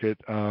market.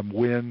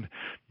 Wynn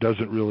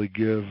doesn't really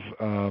give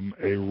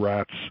a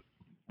rat's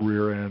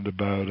rear end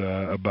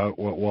about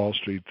what Wall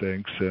Street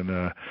thinks,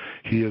 and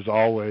he has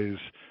always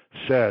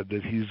said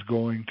that he's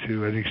going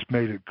to, and he's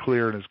made it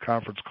clear in his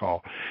conference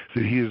call,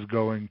 that he is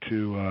going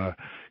to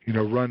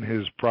run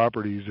his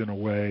properties in a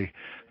way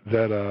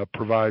that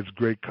provides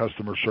great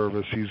customer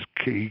service.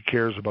 He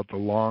cares about the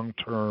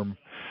long-term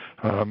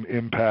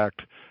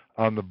impact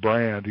on the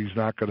brand. He's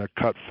not going to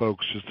cut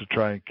folks just to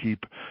try and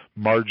keep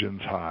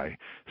margins high.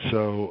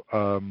 So,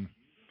 I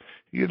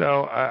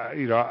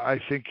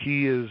think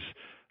he is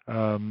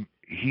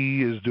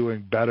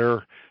doing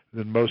better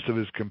than most of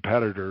his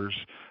competitors.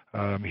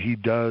 He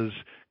does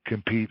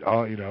compete,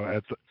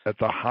 at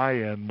the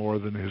high end more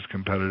than his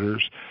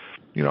competitors.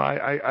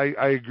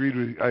 I agree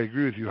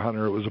with you,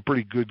 Hunter. It was a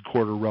pretty good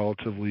quarter,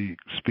 relatively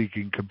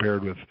speaking,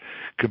 compared with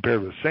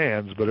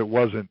Sands, but it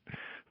wasn't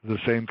the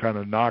same kind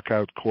of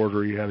knockout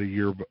quarter he had a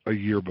year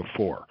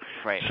before.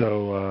 Right.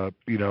 So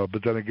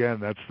but then again,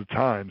 that's the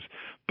times.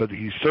 But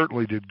he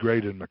certainly did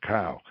great in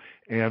Macau.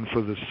 And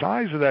for the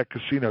size of that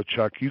casino,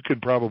 Chuck, you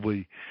can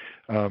probably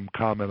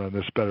comment on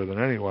this better than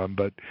anyone.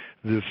 But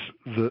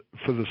for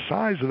the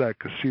size of that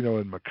casino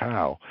in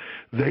Macau,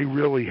 they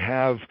really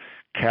have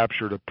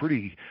captured a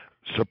pretty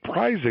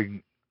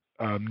surprising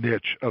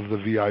niche of the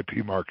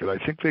VIP market. I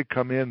think they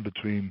come in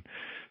between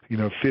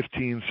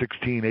 15,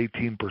 16,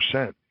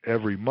 18%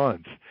 every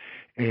month,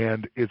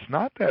 and it's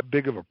not that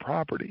big of a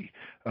property.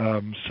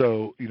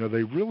 So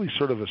they really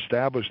sort of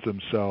established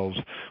themselves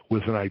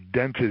with an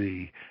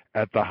identity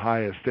at the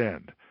highest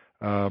end.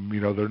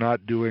 They're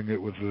not doing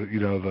it with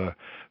the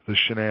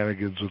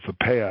shenanigans with the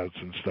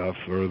payouts and stuff,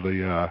 or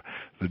the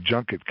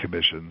junket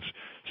commissions.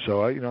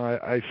 So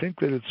I think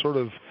that it sort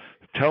of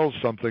tells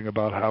something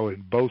about how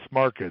in both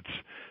markets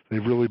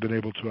they've really been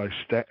able to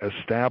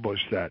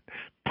establish that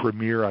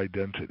premier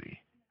identity.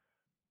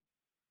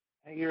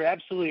 You're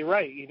absolutely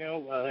right.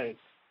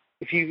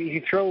 If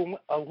you throw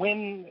a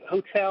Wynn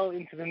hotel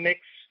into the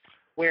mix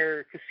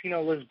where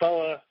Casino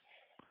Lisboa,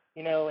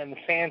 and the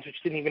Sands,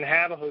 which didn't even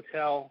have a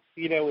hotel,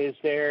 is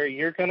there,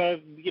 you're going to,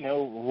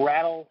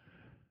 rattle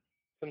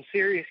some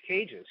serious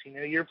cages.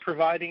 You're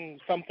providing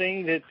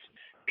something that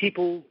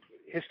people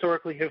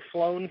historically have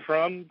flown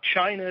from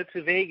China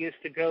to Vegas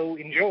to go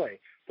enjoy,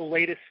 the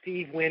latest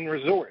Steve Wynn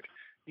resort.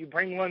 You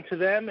bring one to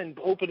them and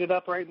open it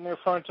up right in their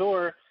front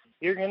door,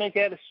 you're going to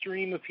get a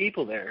stream of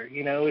people there.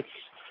 It's,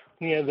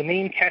 the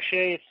name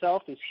cachet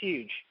itself is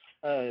huge.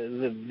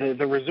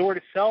 The resort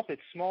itself,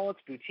 it's small, it's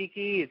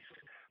boutique-y,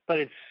 but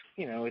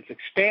it's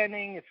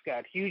expanding. It's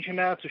got huge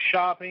amounts of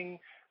shopping,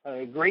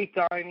 great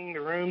dining.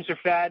 The rooms are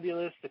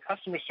fabulous. The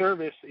customer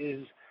service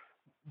is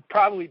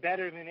probably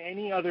better than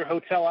any other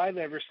hotel I've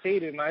ever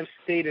stayed in. I've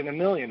stayed in a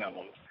million of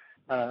them.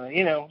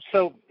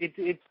 So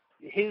it's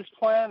his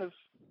plan of,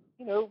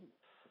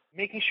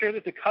 making sure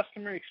that the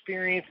customer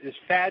experience is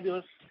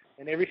fabulous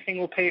and everything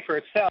will pay for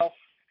itself.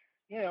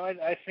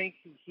 I think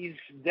he's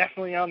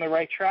definitely on the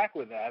right track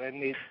with that,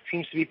 and it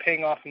seems to be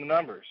paying off in the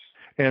numbers.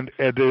 And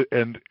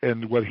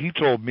what he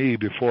told me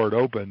before it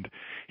opened,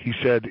 he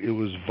said it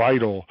was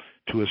vital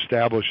to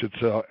establish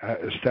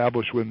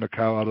Wynn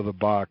Macau out of the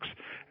box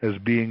as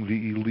being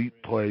the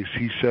elite place.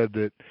 He said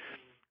that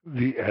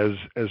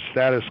as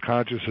status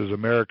conscious as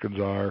Americans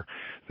are,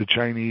 the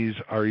Chinese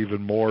are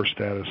even more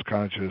status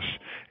conscious,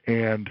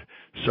 and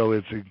so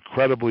it's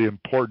incredibly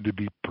important to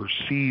be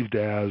perceived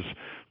as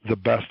the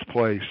best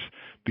place,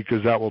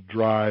 because that will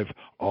drive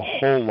a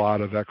whole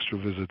lot of extra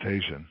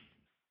visitation.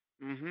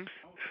 Mm-hmm.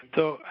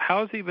 So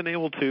how has he been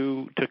able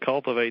to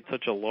cultivate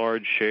such a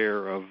large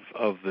share of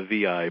the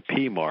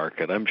VIP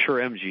market? I'm sure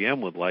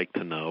MGM would like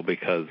to know,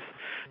 because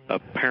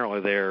apparently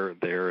they're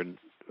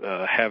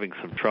having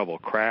some trouble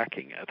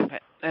cracking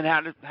it. And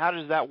how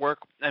does that work?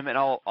 I mean,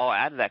 I'll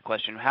add to that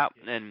question.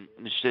 And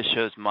this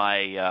shows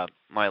my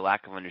my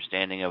lack of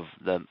understanding of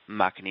the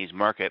Macanese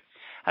market.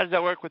 How does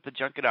that work with the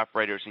junket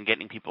operators and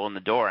getting people in the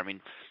door? I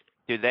mean,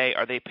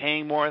 are they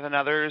paying more than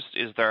others?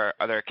 Are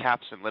there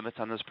caps and limits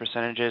on those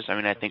percentages? I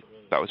mean, I think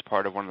that was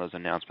part of one of those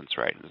announcements,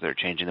 right? Is they're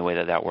changing the way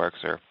that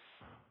works, or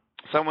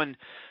someone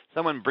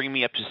bring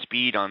me up to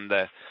speed on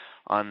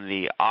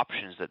the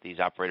options that these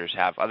operators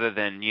have, other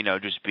than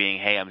just being,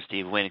 hey, I'm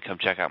Steve Wynn, come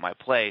check out my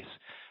place.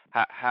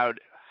 How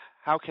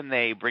can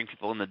they bring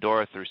people in the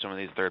door through some of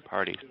these third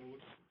parties?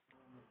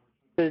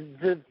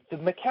 The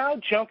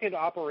Macau junket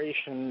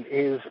operation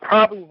is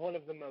probably one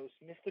of the most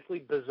mystically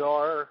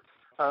bizarre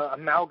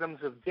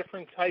amalgams of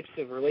different types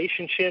of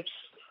relationships,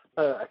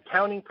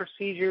 accounting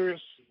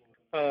procedures,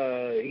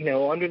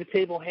 under the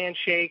table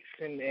handshakes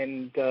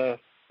and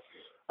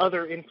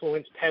other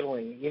influence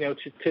peddling.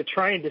 To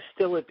try and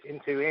distill it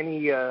into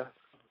any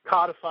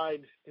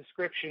codified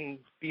description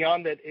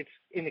beyond that it's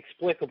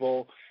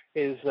inexplicable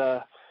is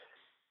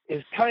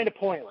kind of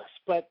pointless.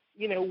 But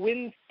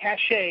Wynn's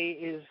cachet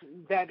is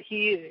that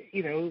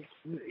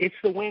it's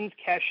the Wynn's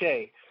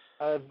cachet.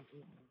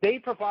 They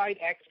provide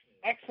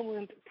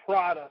excellent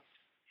product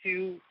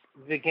to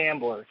the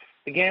gambler.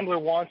 The gambler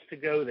wants to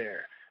go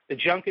there. The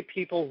junket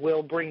people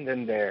will bring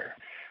them there.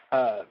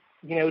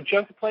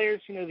 Junket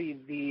players, the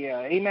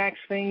Amex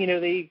thing,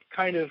 they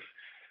kind of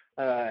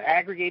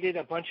aggregated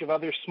a bunch of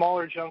other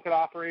smaller junket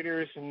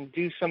operators and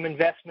do some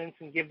investments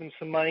and give them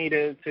some money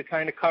to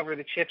kind of cover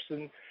the chips.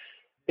 And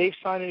they've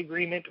signed an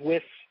agreement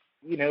with,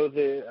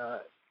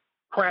 the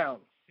Crown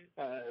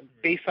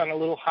based on a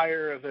little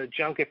higher of a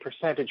junket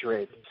percentage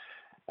rate.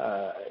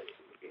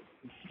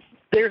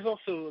 There's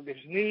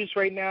news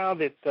right now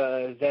that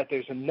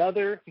there's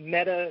another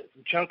meta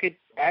junket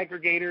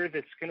aggregator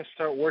that's going to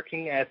start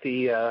working at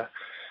the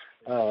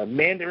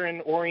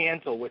Mandarin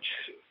Oriental, which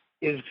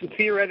is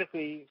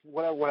theoretically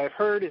what I've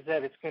heard is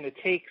that it's going to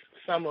take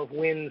some of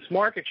Wynn's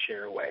market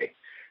share away.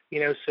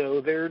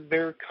 So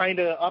they're kind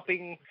of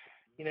upping,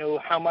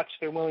 how much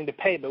they're willing to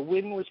pay. But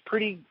Wynn was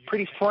pretty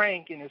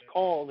frank in his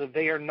call that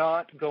they are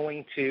not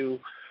going to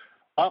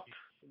up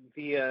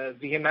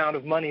the amount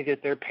of money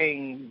that they're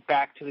paying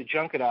back to the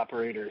junket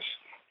operators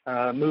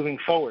moving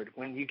forward.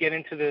 When you get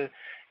into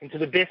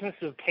the business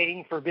of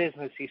paying for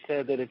business, he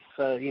said that it's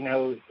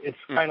it's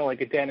kind of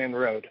like a dead end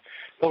road.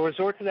 They'll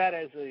resort to that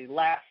as a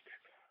last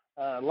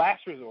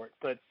resort,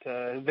 but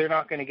they're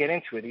not going to get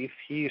into it.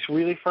 He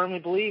really firmly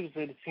believes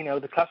that it's,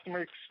 the customer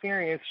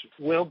experience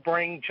will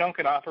bring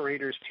junket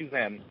operators to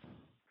them.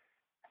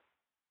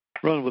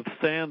 Ron, with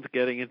Sands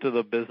getting into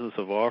the business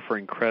of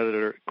offering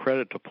credit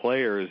to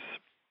players,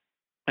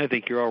 I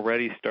think you're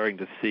already starting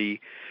to see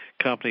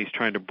companies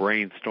trying to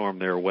brainstorm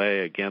their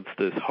way against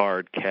this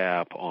hard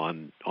cap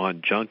on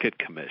junket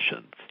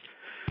commissions,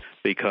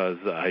 because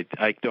I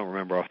don't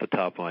remember off the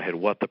top of my head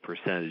what the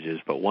percentage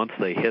is, but once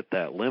they hit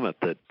that limit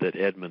that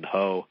Edmund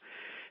Ho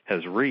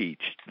has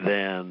reached,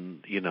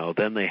 then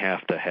they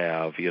have to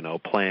have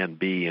Plan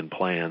B and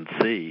Plan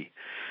C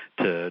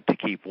to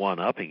keep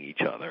one-upping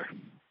each other.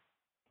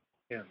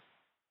 Yeah.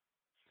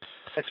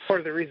 That's part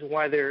of the reason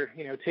why they're,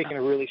 taking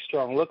a really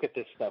strong look at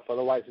this stuff.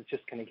 Otherwise, it's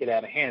just going to get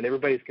out of hand.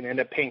 Everybody's going to end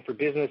up paying for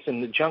business,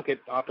 and the junket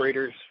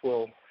operators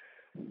will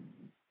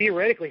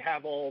theoretically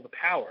have all the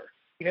power.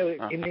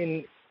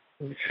 In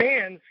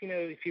fans,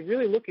 if you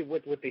really look at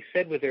what they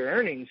said with their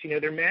earnings,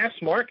 their mass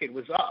market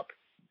was up.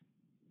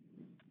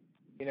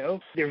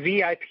 Their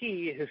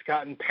VIP has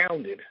gotten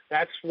pounded.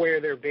 That's where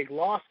their big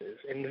loss is.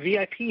 And the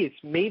VIP,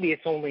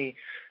 it's only,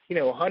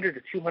 100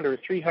 or 200 or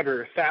 300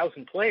 or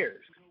 1,000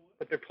 players.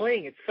 But they're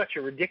playing at such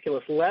a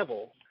ridiculous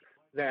level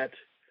that,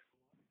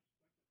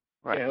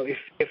 right.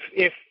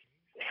 If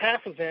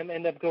half of them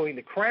end up going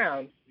to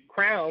Crown,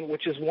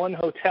 which is one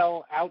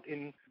hotel out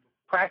in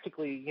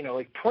practically,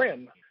 like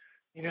Prim,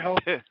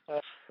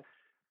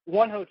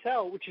 one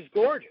hotel, which is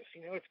gorgeous,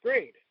 it's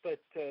great. But,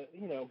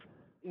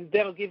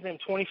 that'll give them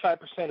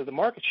 25% of the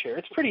market share.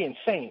 It's pretty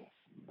insane.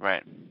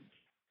 Right.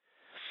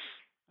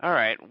 All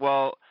right.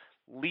 Well,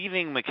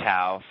 leaving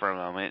Macau for a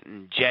moment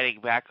and jetting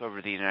back over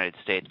to the United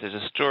States, there's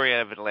a story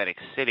out of Atlantic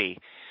City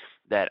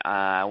that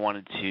I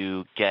wanted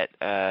to get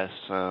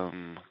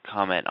some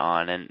comment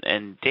on.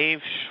 And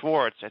Dave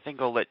Schwartz, I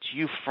think I'll let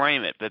you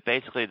frame it, but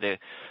basically the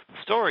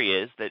story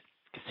is that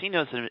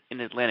casinos in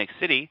Atlantic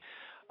City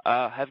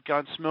have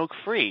gone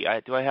smoke-free.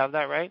 Do I have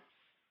that right?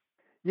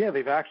 Yeah,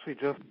 they've actually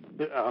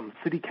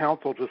city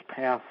council just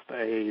passed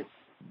a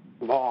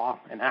law,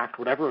 an act,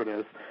 whatever it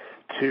is,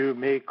 to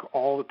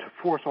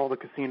force all the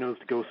casinos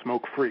to go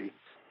smoke-free,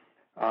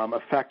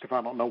 effective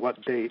I don't know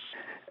what date.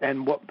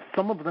 And what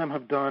some of them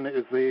have done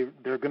is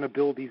they're going to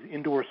build these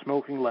indoor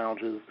smoking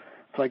lounges.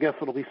 So I guess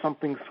it'll be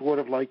something sort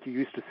of like you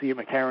used to see at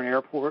McCarran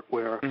Airport,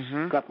 where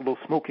you've got the little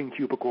smoking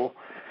cubicle.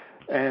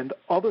 And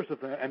others of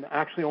them, and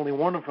actually only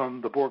one of them,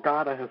 the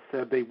Borgata, has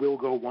said they will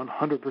go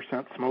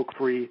 100%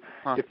 smoke-free.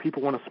 If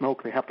people want to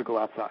smoke, they have to go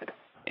outside.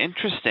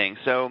 Interesting.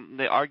 So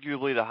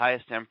arguably the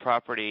highest-end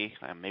property,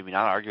 maybe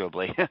not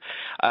arguably,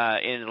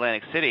 in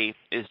Atlantic City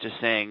is just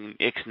saying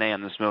ixnay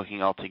on the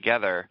smoking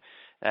altogether.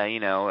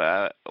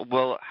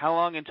 Well, how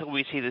long until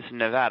we see this in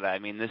Nevada? I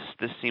mean, this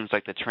seems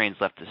like the train's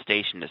left the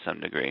station to some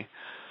degree.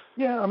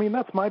 Yeah, I mean,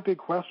 that's my big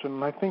question.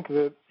 And I think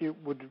that it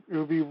would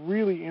be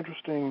really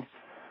interesting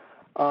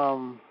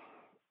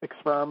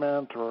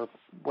experiment or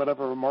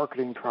whatever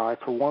marketing try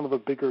for one of the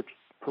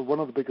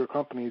bigger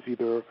companies,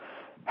 either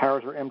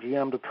Harrah's or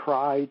MGM, to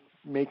try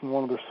making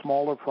one of their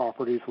smaller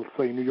properties, let's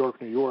say New York,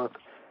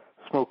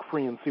 smoke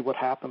free and see what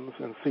happens,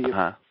 and see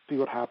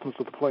what happens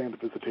to the play and the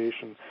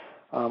visitation.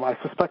 I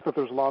suspect that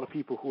there's a lot of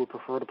people who would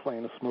prefer to play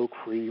in a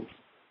smoke-free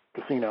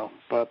casino,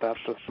 but that's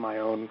just my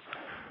own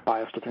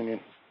biased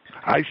opinion.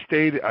 I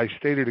stayed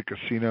at a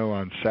casino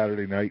on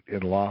Saturday night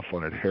in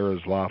Laughlin, at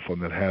Harrah's Laughlin,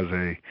 that has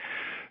a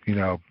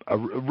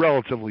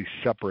relatively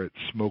separate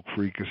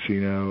smoke-free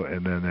casino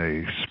and then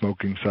a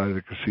smoking side of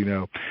the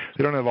casino.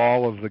 They don't have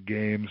all of the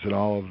games and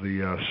all of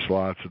the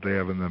slots that they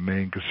have in the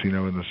main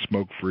casino and the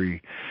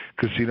smoke-free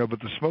casino, but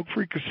the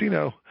smoke-free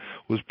casino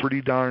was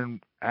pretty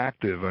darn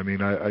active. I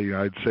mean,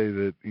 I'd say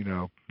that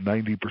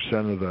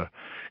 90% of the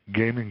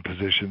gaming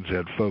positions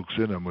had folks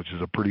in them, which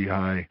is a pretty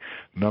high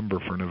number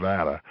for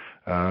Nevada.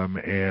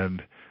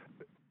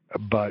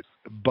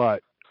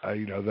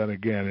 Then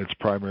again, its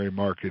primary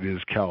market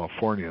is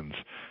Californians,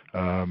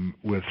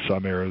 with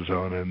some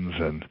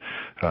Arizonans, and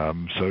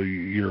so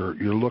you're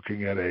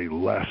looking at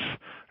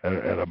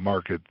a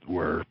market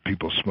where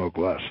people smoke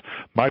less.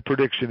 My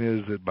prediction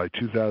is that by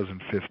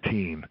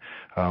 2015,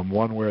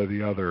 one way or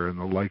the other, and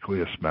the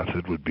likeliest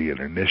method would be an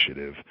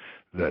initiative,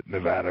 that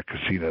Nevada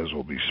casinos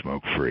will be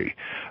smoke-free.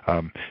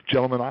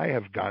 Gentlemen, I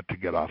have got to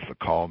get off the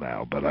call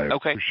now, but I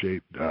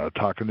appreciate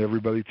talking to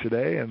everybody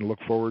today and look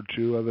forward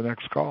to the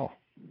next call.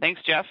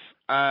 Thanks, Jeff.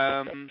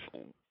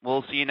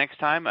 We'll see you next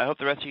time. I hope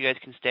the rest of you guys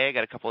can stay. I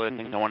got a couple other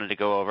things I wanted to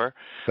go over.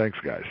 Thanks,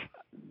 guys.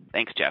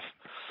 Thanks, Jeff.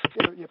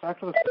 Yeah, back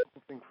to the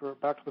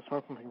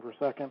smoking thing for a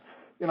second.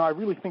 I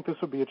really think this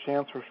would be a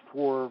chance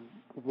for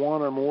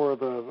one or more of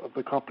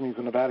the companies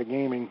in Nevada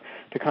gaming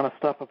to kind of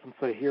step up and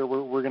say, here,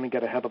 we're going to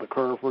get ahead of the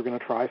curve. We're going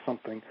to try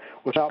something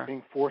without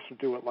being forced to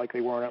do it like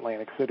they were in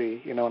Atlantic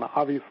City. And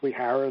obviously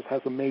Harrah's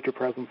has a major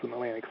presence in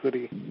Atlantic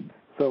City,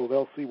 so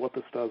they'll see what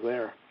this does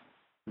there.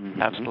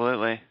 Mm-hmm.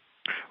 Absolutely.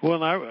 Well,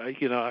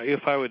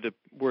 if I were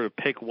to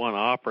pick one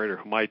operator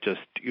who might just,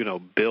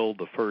 build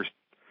the first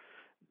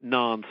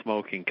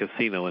non-smoking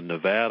casino in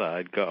Nevada,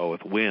 I'd go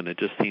with Wynn. It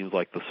just seems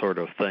like the sort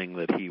of thing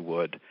that he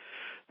would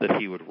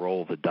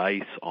roll the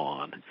dice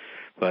on.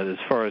 But as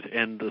far as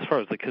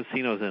the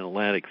casinos in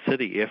Atlantic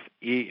City,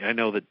 I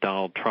know that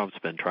Donald Trump's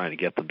been trying to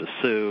get them to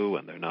sue,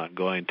 and they're not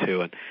going to.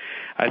 And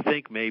I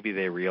think maybe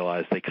they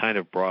realized they kind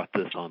of brought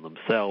this on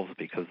themselves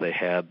because they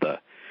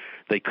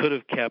could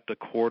have kept a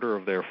quarter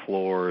of their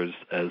floors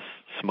as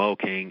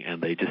smoking,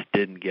 and they just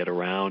didn't get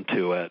around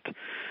to it.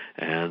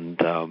 And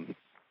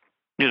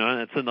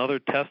and it's another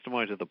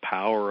testimony to the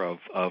power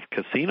of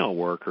casino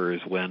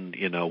workers when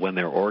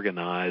they're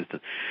organized.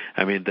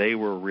 I mean, they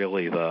were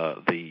really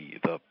the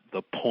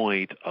the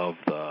point of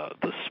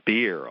the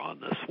spear on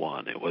this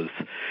one. It was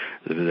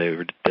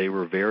they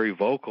were very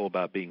vocal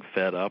about being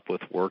fed up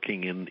with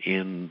working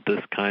in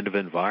this kind of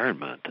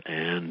environment,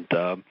 and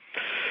the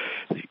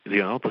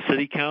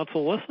city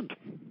council listened.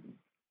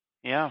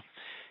 Yeah.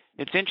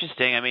 It's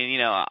interesting. I mean,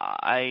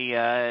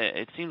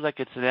 it seems like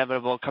it's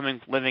inevitable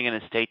living in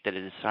a state that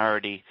is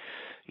already,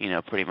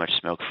 pretty much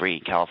smoke-free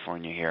in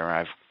California here.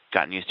 I've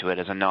gotten used to it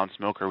as a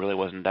non-smoker. Really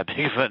wasn't that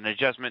big of an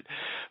adjustment,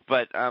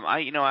 but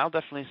I'll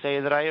definitely say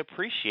that I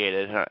appreciate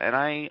it,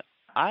 and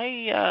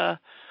I'll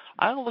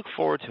look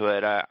forward to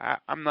it.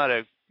 I'm not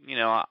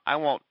I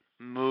won't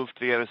move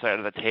to the other side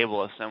of the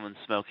table if someone's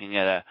smoking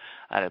at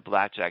a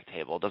blackjack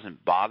table. It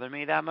doesn't bother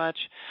me that much,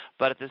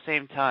 but at the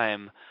same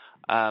time,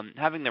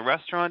 having the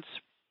restaurants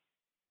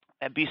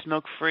be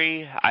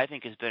smoke-free, I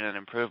think, has been an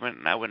improvement,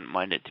 and I wouldn't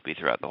mind it to be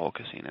throughout the whole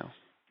casino.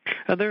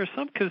 And there are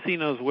some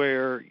casinos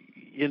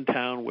in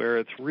town where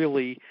it's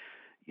really,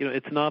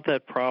 it's not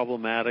that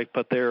problematic,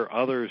 but there are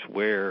others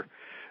where,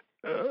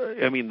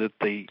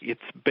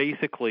 it's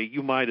basically,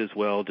 you might as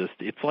well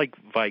it's like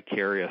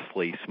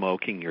vicariously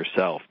smoking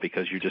yourself,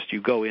 because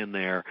you go in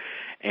there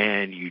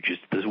and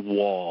this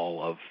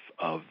wall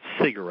of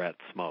cigarette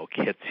smoke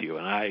hits you.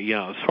 And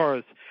as far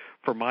as,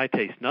 for my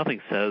taste, nothing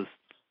says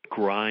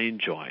grind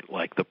joint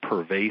like the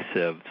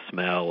pervasive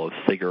smell of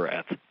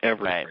cigarettes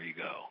everywhere you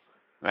go.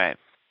 Right.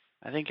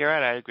 I think you're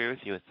right. I agree with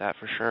you with that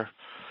for sure.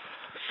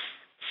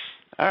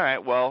 All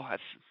right. Well,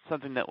 that's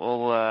something that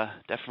we'll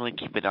definitely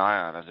keep an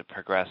eye on as it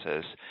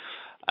progresses.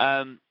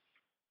 One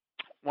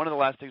of the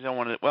last things I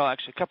wanted,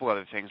 actually a couple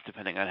other things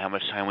depending on how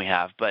much time we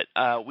have, but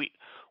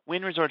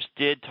Wynn Resorts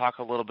did talk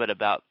a little bit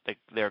about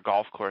their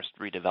golf course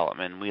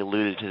redevelopment. We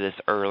alluded to this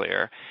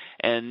earlier.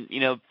 And,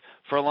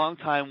 for a long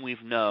time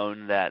we've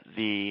known that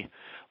the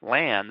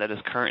land that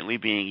is currently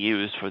being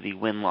used for the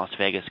Wynn Las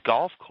Vegas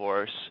golf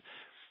course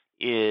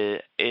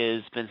is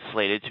been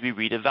slated to be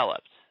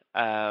redeveloped.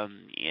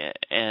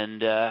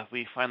 And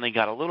we finally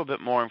got a little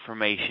bit more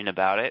information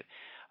about it.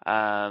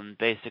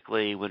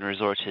 Basically, Wynn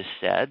Resorts has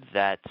said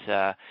that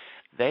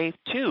they,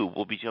 too,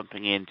 will be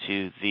jumping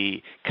into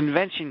the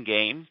convention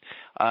game,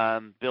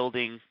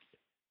 building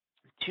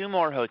 2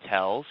 more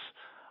hotels,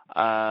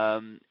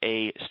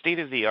 a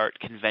state-of-the-art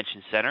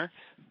convention center,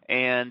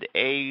 and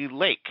a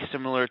lake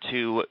similar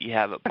to what you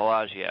have at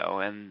Bellagio.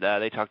 And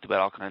they talked about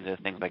all kinds of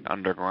things like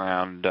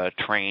underground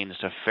trains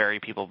to ferry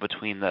people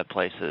between the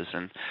places,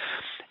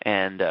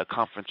 and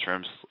conference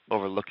rooms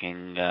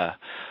overlooking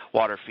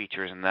water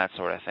features and that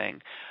sort of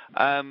thing.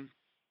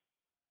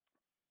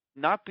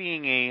 Not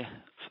being a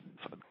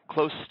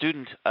close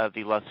student of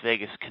the Las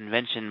Vegas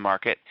convention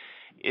market,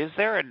 is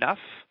there enough?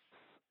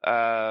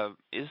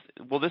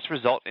 Will this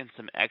result in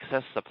some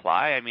excess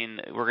supply? I mean,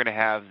 we're going to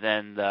have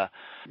then the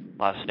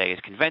Las Vegas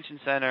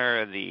Convention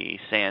Center, the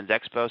Sands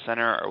Expo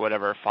Center, or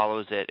whatever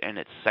follows it in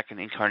its second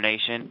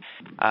incarnation,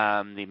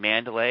 the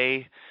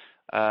Mandalay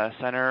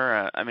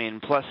Center.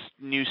 Plus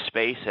new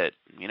space at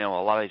a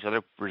lot of these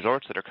other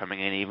resorts that are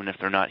coming in, even if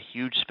they're not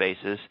huge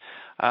spaces.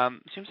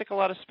 Seems like a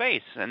lot of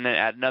space, and then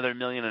add another 1.5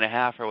 million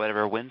or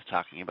whatever Wynn's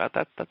talking about.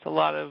 That's a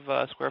lot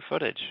of square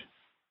footage.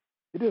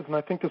 It is, and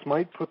I think this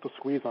might put the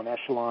squeeze on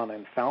Echelon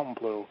and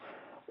Fontainebleau,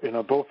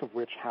 both of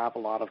which have a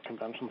lot of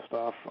convention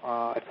stuff.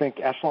 I think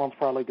Echelon's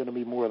probably going to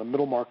be more of the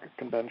middle market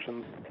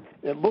conventions.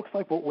 It looks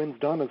like what Wynn's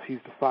done is he's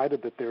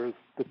decided that there is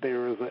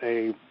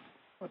a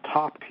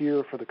top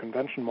tier for the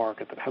convention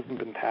market that hasn't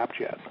been tapped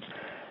yet.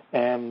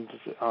 And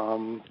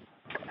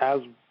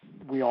as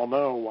we all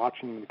know,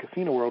 watching the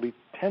casino world, he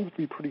tends to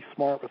be pretty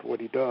smart with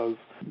what he does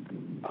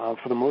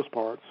for the most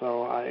part.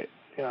 So I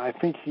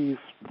think he's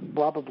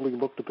probably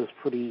looked at this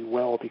pretty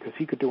well, because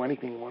he could do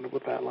anything he wanted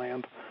with that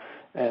land,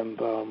 and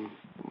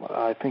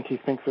I think he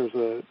thinks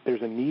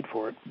there's a need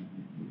for it.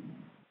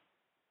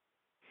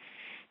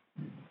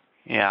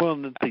 Yeah.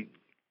 Well, it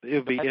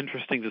would be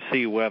interesting to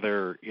see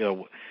whether this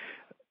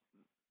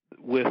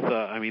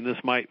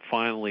might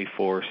finally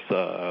force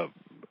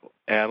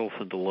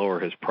Adelson to lower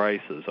his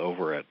prices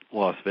over at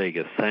Las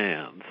Vegas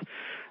Sands,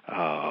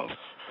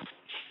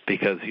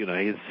 because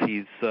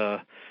he's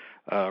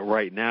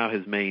right now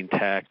his main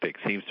tactic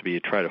seems to be to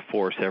try to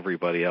force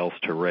everybody else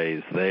to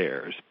raise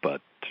theirs.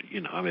 But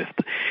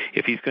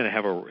if he's going to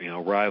have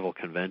a rival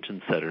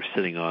convention center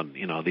sitting on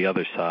the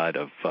other side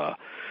of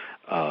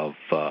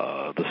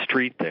the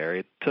street there,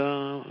 it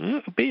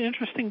would be an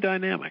interesting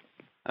dynamic.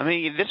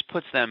 This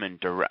puts them in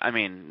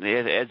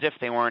as if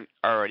they weren't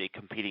already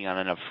competing on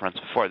enough fronts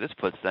before. This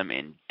puts them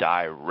in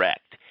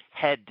direct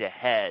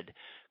head-to-head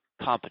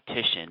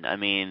competition. If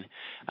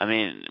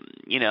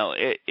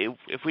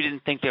we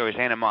didn't think there was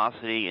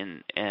animosity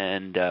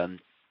and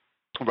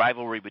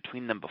rivalry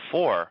between them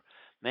before,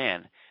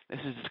 man, this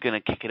is just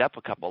going to kick it up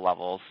a couple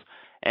levels.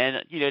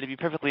 And to be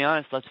perfectly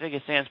honest, Las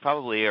Vegas Sands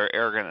probably are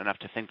arrogant enough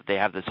to think that they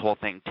have this whole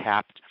thing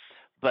tapped.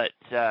 But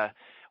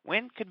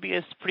Wynn could be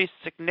a pretty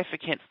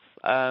significant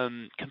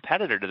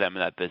competitor to them in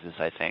that business,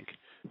 I think.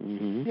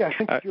 Mm-hmm. Yeah, I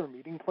think if you're a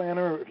meeting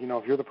planner,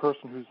 if you're the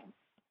person who's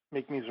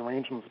making these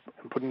arrangements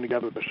and putting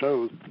together the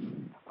shows,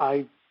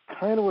 I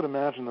kind of would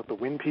imagine that the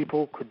Wynn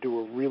people could do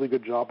a really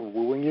good job of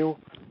wooing you,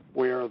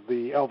 where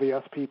the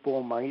LVS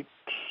people might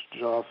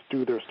just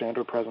do their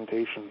standard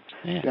presentation.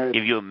 Yeah.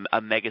 Give you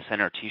a Mega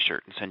Center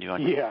T-shirt and send you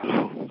on. Yeah.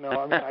 No,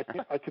 I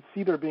mean, I could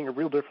see there being a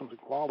real difference in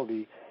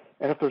quality,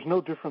 and if there's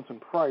no difference in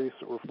price,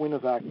 or if Wynn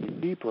is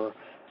actually cheaper,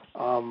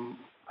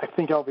 I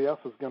think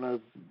LVS is going to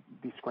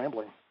be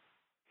scrambling.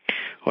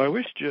 Well, I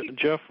wish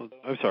Jeff.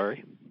 I'm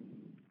sorry.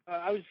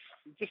 I was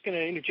just going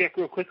to interject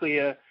real quickly.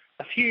 A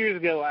few years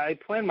ago, I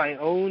planned my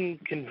own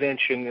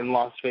convention in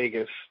Las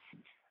Vegas,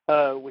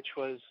 which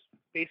was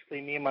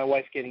basically me and my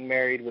wife getting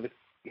married with a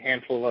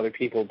handful of other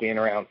people being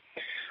around.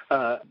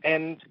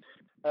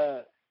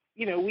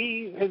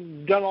 We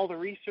had done all the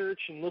research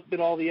and looked at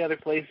all the other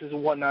places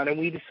and whatnot, and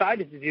we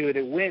decided to do it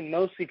at Wynn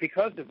mostly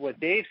because of what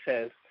Dave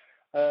says.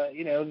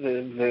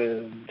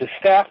 The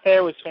staff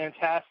there was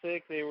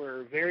fantastic. They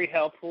were very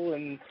helpful,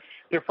 and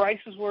their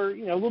prices were,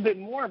 a little bit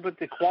more, but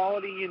the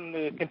quality and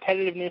the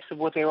competitiveness of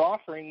what they were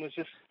offering was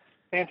just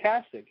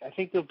fantastic. I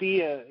think there'll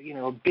be a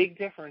big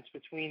difference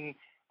between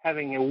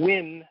having a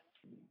Wynn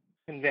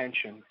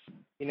convention,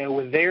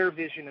 with their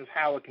vision of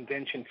how a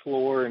convention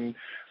floor and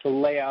the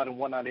layout and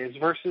whatnot is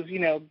versus,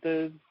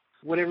 the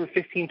whatever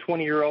 15,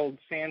 20-year-old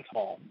Sands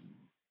Hall.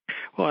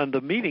 Well, and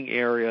the meeting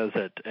areas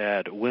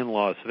at Wynn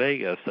Las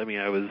Vegas, I mean,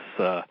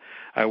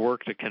 I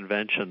worked a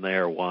convention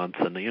there once,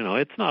 and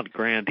it's not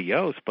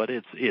grandiose, but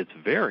it's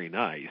very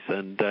nice,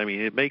 and I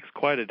mean, it makes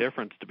quite a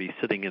difference to be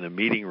sitting in a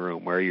meeting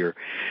room where you're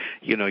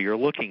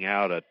looking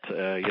out at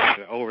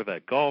over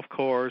that golf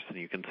course, and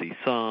you can see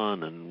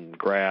sun and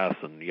grass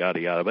and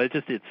yada yada. But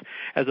it's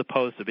as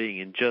opposed to being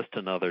in just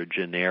another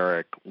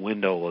generic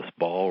windowless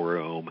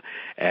ballroom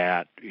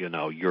at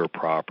your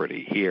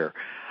property here.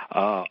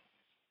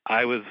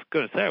 I was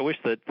going to say I wish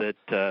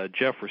that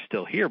Jeff were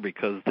still here,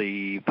 because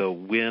the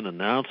Wynn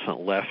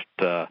announcement left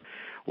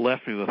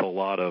me with a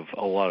lot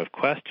of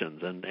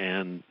questions,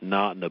 and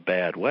not in a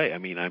bad way. I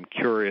mean, I'm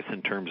curious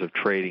in terms of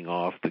trading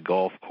off the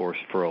golf course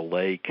for a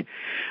lake.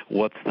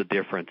 What's the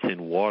difference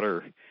in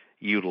water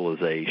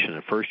utilization?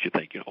 At first you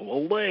think, a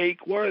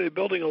lake, why are they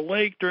building a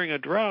lake during a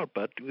drought?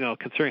 But,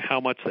 considering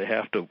how much they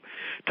have to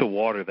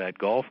water that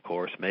golf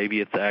course, maybe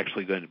it's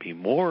actually going to be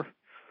more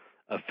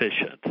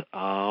efficient.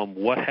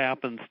 What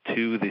happens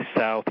to the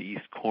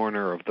southeast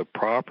corner of the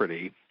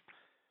property,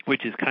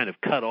 which is kind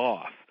of cut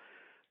off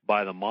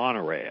by the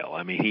monorail?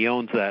 I mean, he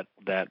owns that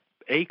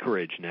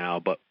acreage now,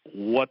 but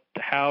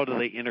how do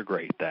they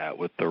integrate that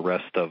with the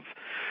rest of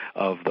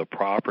the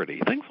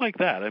property? Things like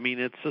that. I mean,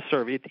 it's just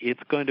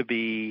it's going to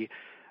be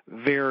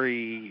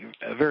very,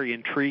 very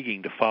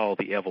intriguing to follow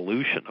the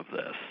evolution of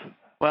this.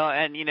 Well,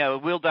 and,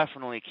 we'll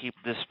definitely keep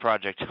this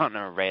project on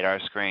our radar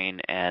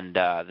screen, and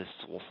this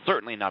will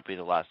certainly not be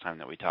the last time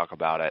that we talk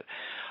about it,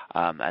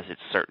 as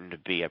it's certain to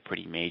be a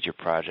pretty major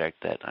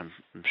project that I'm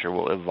sure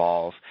will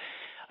evolve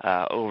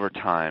over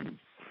time.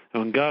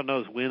 And God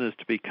knows Wynn is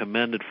to be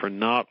commended for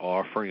not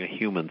offering a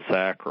human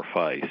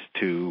sacrifice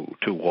to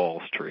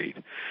Wall Street,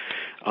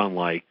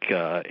 unlike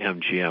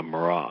MGM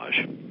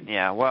Mirage.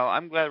 Yeah, well,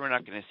 I'm glad we're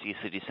not going to see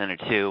City Center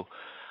 2.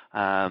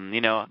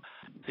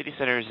 City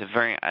Center is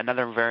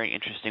another very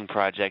interesting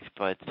project,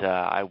 but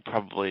I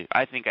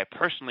think I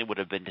personally would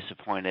have been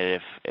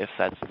disappointed if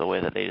that's the way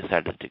that they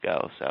decided to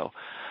go. So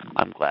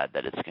I'm glad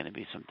that it's going to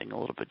be something a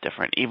little bit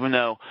different. Even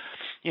though,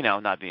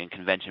 not being a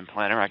convention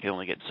planner, I can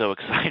only get so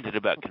excited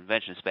about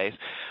convention space.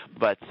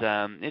 But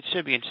it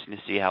should be interesting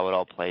to see how it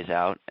all plays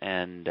out.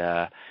 And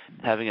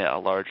having a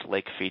large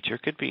lake feature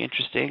could be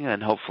interesting.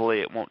 And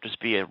hopefully it won't just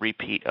be a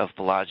repeat of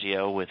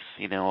Bellagio with,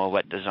 a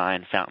wet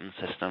design fountain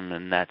system,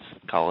 and that's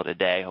call it a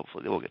day.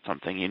 Hopefully we'll get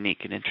something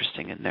unique and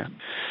interesting in there.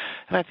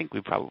 And I think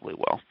we probably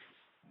will.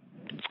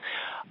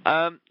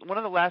 One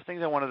of the last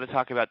things I wanted to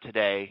talk about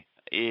today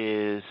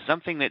is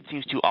something that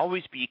seems to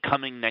always be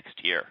coming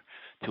next year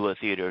to a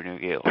theater near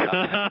you.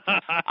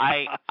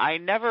 I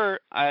never,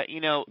 I've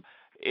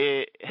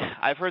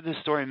heard this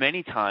story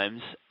many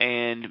times,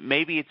 and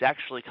maybe it's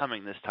actually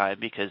coming this time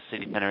because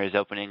City Center is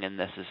opening, and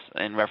this is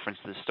in reference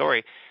to the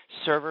story,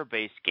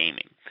 server-based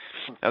gaming.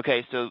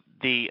 Okay, so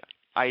the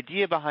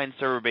idea behind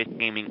server-based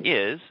gaming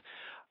is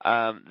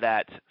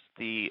that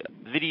the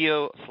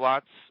video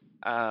slots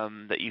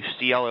that you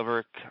see all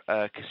over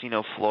a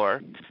casino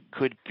floor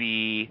could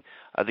be,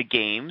 the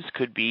games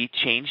could be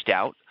changed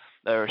out.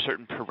 There are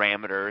certain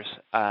parameters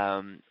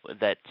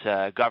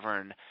that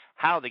govern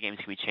how the games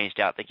can be changed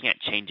out. They can't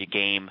change a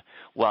game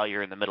while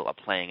you're in the middle of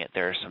playing it.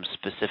 There are some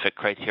specific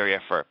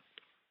criteria for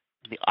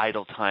the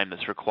idle time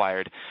that's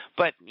required.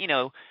 But,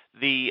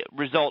 the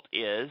result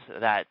is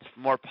that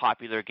more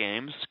popular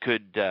games you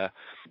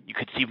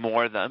could see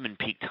more of them in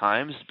peak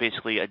times,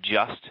 basically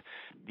adjust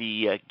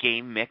the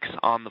game mix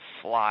on the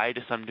fly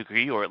to some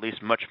degree, or at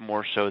least much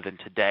more so than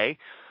today,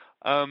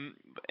 and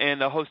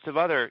a host of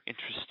other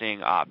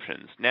interesting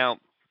options. Now,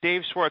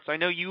 Dave Schwartz, I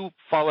know you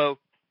followed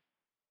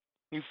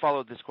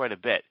this quite a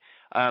bit.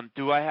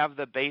 Do I have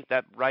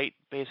that right,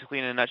 basically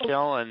in a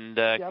nutshell? And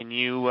yep. Can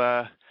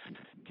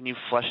you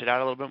flesh it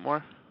out a little bit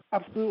more?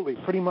 Absolutely.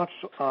 Pretty much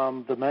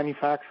the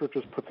manufacturer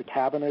just puts a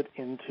cabinet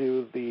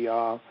into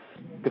the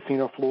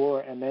casino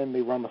floor, and then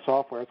they run the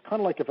software. It's kind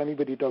of like if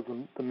anybody does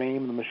the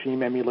MAME, the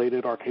machine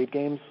emulated arcade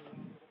games,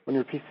 on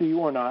your PC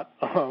or not,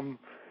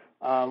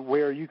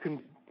 where you can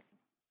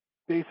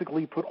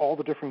basically put all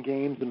the different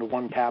games into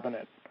one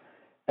cabinet.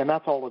 And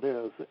that's all it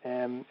is.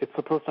 And it's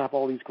supposed to have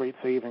all these great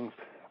savings.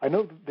 I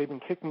know they've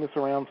been kicking this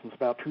around since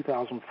about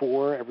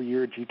 2004. Every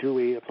year at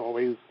G2E, it's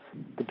always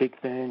the big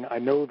thing. I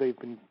know they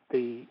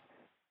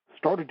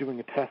started doing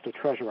a test at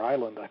Treasure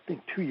Island, I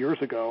think 2 years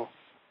ago,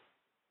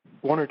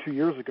 1 or 2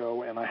 years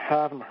ago, and I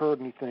haven't heard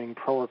anything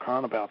pro or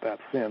con about that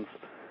since.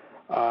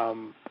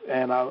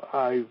 And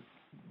I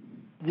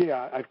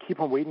keep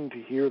on waiting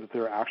to hear that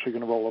they're actually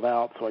going to roll it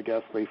out, so I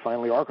guess they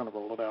finally are going to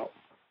roll it out.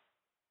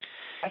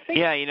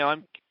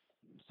 I'm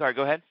sorry,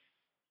 go ahead.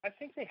 I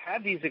think they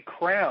have these at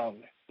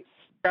Crown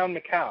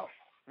Macau.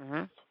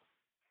 Mm-hmm.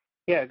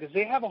 Yeah, because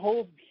they have a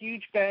whole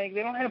huge bank.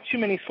 They don't have too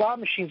many slot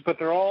machines, but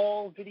they're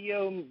all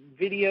video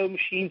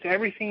machines.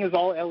 Everything is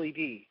all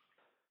LED.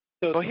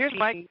 So here's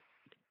my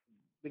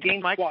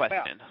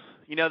question.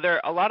 There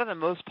are a lot of the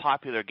most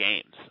popular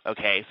games.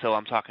 Okay, so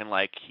I'm talking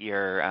like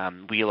your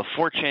Wheel of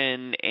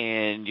Fortune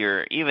and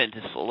your, even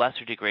to a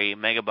lesser degree,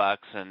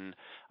 Megabucks and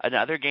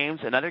other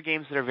games that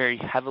are very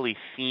heavily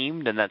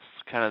themed, and that's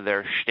kind of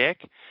their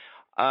shtick.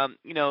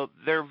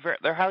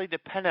 They're highly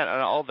dependent on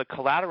all the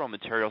collateral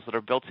materials that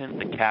are built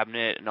into the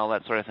cabinet and all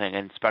that sort of thing,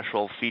 and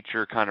special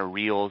feature kind of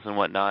reels and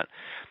whatnot.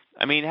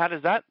 I mean, how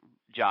does that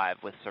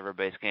jive with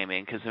server-based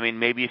gaming? Because,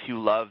 maybe if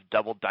you love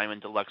Double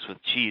Diamond Deluxe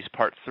with Cheese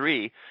Part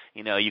 3,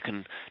 you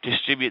can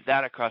distribute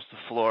that across the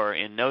floor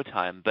in no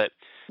time. But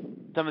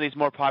some of these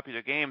more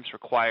popular games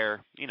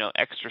require,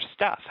 extra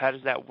stuff. How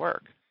does that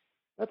work?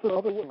 That's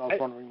another thing I was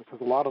wondering, because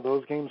a lot of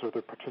those games are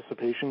the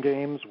participation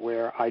games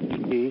where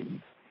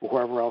IGT, or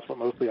whoever else, but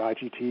mostly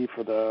IGT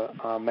for the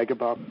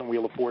Megabucks and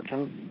Wheel of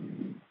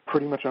Fortune,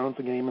 pretty much owns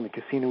the game, and the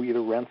casino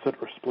either rents it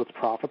or splits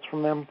profits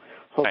from them.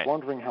 So I was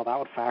wondering how that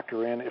would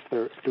factor in if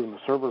they're doing the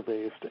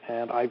server-based.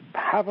 And I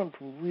haven't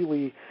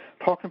really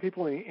talked to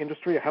people in the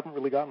industry. I haven't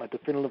really gotten a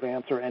definitive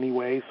answer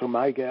anyway. So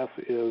my guess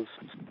is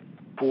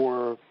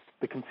for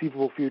the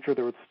conceivable future,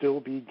 there would still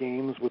be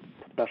games with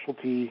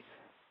specialty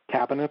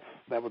cabinets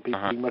that would be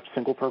pretty much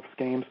single-purpose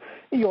games.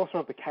 And you also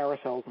have the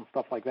carousels and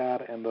stuff like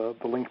that, and the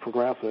linked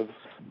progressives.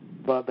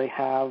 But they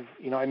have,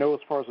 I know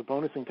as far as the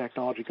bonusing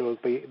technology goes,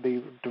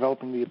 they're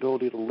developing the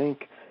ability to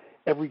link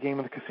every game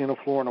on the casino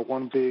floor into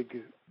one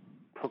big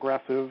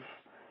progressive.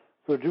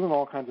 So they're doing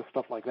all kinds of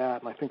stuff like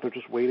that, and I think they're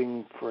just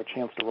waiting for a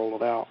chance to roll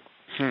it out.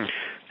 Yeah,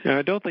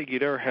 I don't think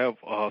you'd ever have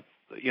 100%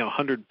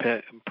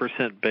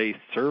 based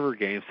server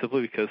games,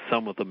 simply because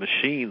some of the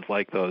machines,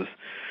 like those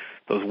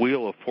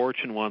Wheel of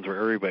Fortune ones where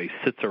everybody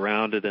sits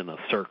around it in a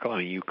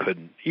circle. You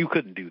couldn't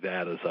do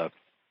that as a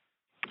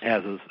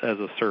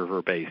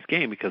server-based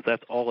game, because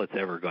that's all it's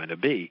ever going to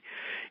be,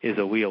 is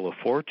a Wheel of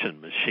Fortune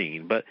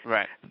machine. But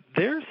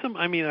there's some,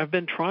 I've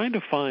been trying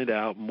to find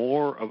out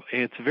more of,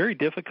 and it's very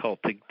difficult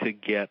to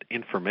get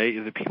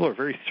information. The people are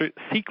very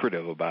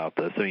secretive about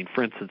this.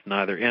 For instance,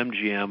 neither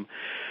MGM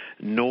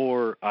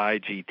nor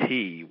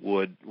IGT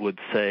would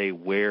say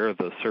where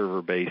the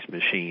server-based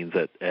machines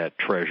at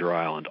Treasure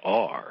Island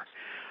are.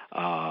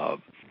 I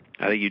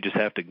think you just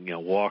have to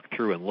walk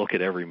through and look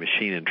at every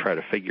machine and try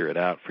to figure it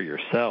out for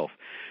yourself.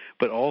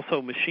 But also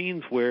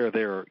machines where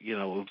they're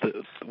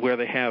where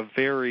they have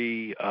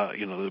very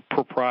the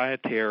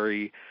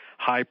proprietary,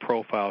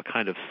 high-profile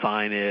kind of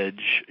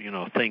signage,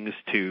 things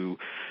to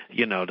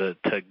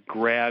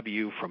grab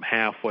you from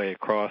halfway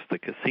across the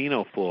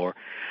casino floor.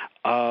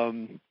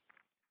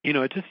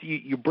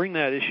 You bring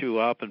that issue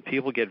up, and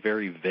people get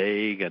very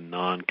vague and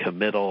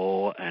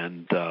non-committal,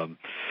 and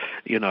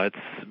it's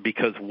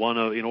because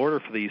in order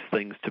for these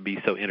things to be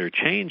so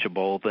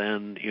interchangeable,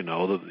 then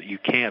you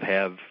can't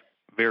have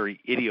very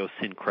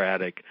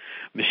idiosyncratic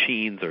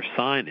machines or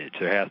signage.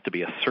 There has to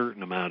be a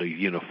certain amount of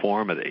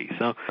uniformity.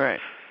 So,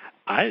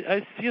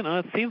 it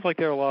seems like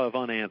there are a lot of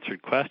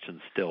unanswered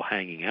questions still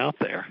hanging out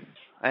there.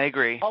 I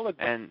agree.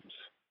 Holograms.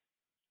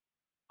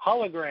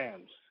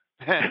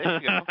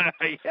 Yeah.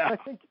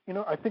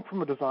 I think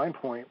from a design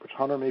point, which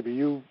Hunter, maybe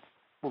you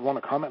would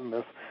want to comment on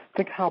this,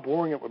 think how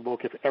boring it would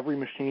look if every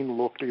machine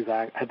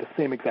had the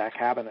same exact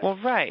cabinet. Well,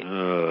 right.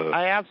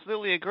 I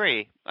absolutely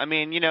agree.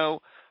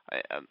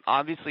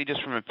 Obviously,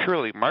 just from a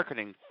purely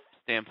marketing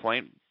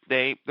standpoint,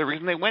 the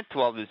reason they went to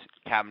all this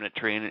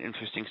cabinetry and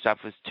interesting stuff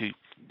was to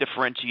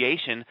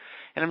differentiation,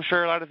 and I'm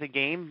sure a lot of the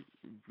game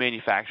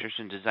manufacturers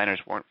and designers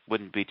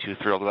wouldn't be too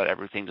thrilled about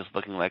everything just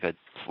looking like a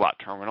slot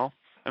terminal.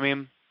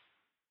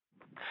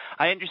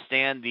 I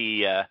understand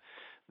the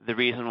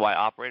reason why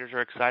operators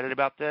are excited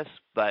about this,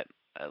 but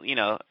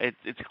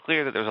it's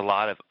clear that there's a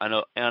lot of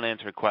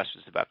unanswered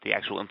questions about the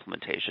actual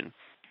implementation.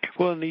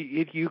 Well,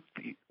 you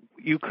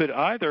could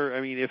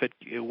either,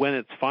 when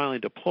it's finally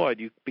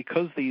deployed,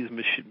 because these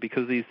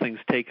things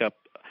take up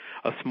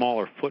a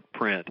smaller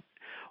footprint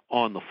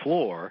on the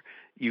floor,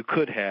 you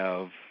could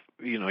have,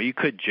 you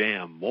could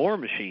jam more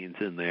machines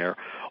in there,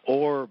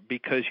 or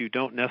because you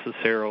don't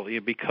necessarily,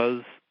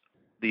 because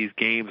these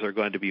games are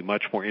going to be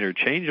much more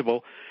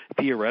interchangeable,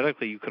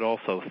 theoretically you could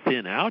also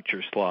thin out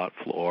your slot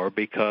floor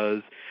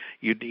because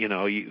you can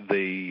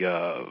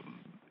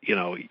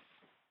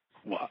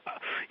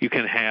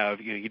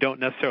have you don't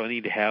necessarily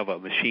need to have a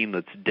machine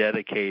that's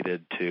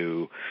dedicated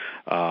to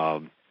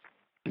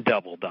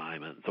double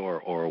diamonds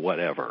or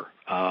whatever.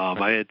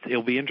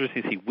 It'll be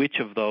interesting to see which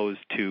of those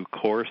two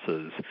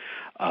courses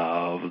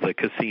the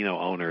casino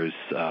owners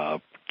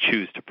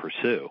choose to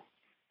pursue,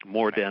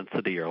 more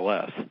density or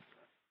less.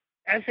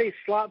 As a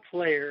slot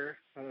player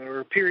or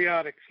a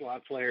periodic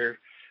slot player,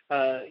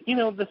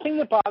 the thing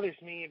that bothers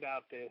me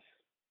about this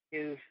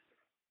is,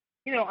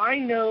 I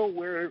know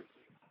where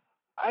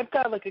I've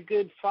got like a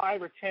good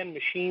 5 or 10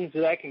 machines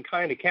that I can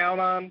kind of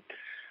count on.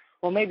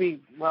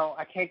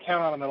 I can't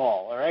count on them at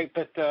all right?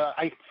 But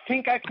I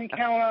think I can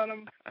count on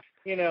them.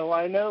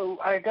 I know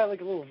I got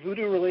like a little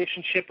voodoo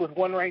relationship with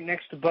one right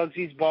next to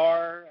Bugsy's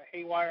Bar, a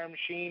Haywire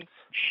machine.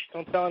 Shh,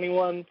 don't tell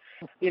anyone.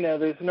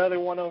 There's another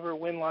one over at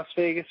Wynn Las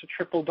Vegas, a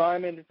Triple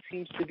Diamond. It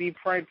seems to be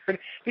pretty.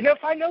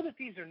 If I know that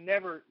these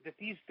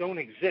don't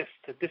exist,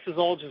 that this is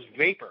all just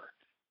vapor,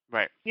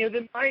 right?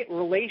 Then my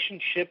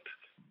relationship,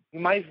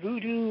 my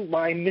voodoo,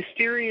 my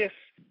mysterious,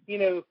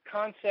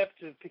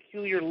 concept of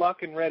peculiar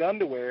luck and red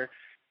underwear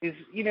is,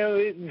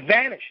 it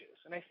vanishes.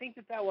 And I think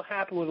that will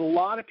happen with a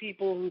lot of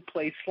people who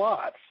play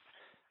slots.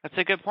 That's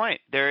a good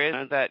point. There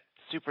is that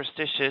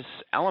superstitious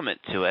element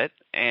to it.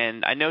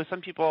 And I know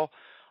some people,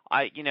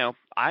 I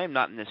am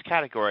not in this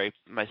category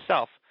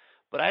myself,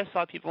 but I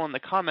saw people in the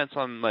comments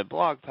on my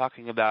blog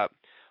talking about,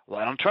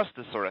 well, I don't trust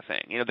this sort of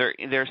thing.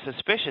 They're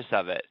suspicious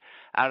of it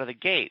out of the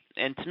gate.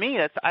 And to me,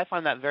 I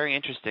find that very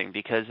interesting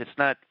because it's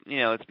not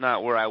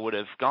where I would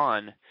have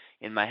gone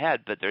in my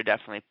head, but there are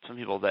definitely some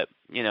people that,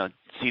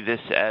 see this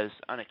as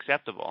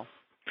unacceptable.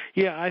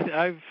 Yeah,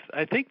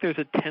 I think there's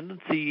a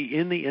tendency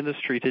in the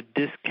industry to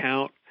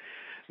discount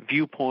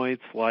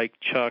viewpoints like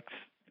Chuck's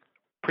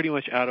pretty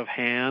much out of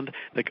hand.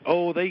 Like,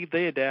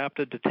 they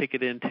adapted to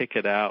ticket in,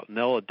 ticket out, and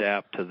they'll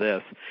adapt to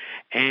this.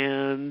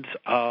 And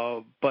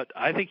but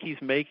I think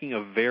he's making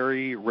a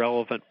very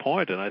relevant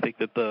point, and I think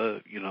that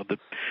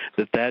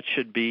that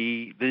should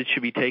be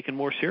taken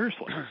more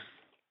seriously.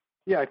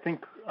 Yeah, I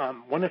think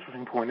one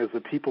interesting point is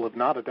that people have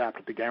not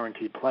adapted to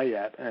guaranteed play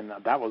yet, and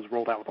that was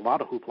rolled out with a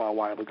lot of hoopla a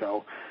while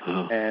ago,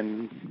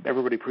 and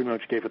everybody pretty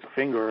much gave it the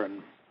finger,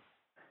 and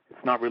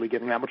it's not really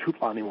getting that much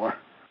hoopla anymore.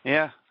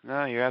 Yeah,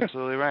 no, you're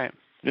absolutely right.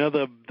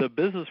 The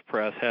business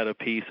press had a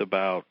piece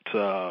about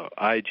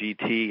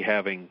IGT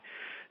having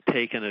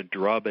taken a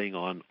drubbing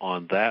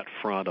on that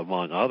front,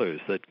 among others,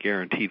 that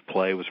guaranteed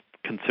play was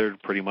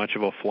considered pretty much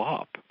of a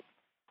flop.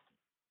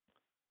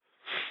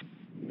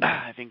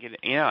 I think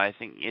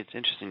it's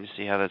interesting to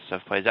see how that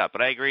stuff plays out.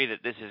 But I agree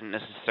that this isn't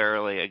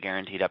necessarily a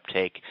guaranteed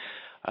uptake.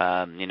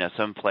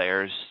 Some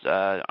players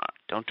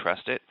don't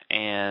trust it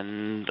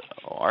and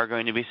are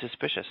going to be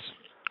suspicious.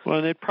 Well,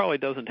 and it probably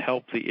doesn't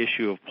help the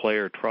issue of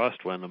player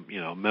trust when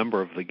a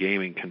member of the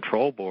gaming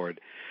control board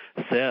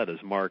said, as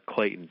Mark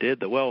Clayton did,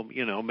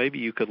 that maybe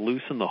you could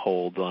loosen the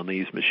holds on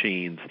these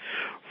machines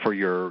for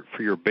your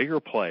bigger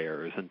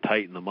players and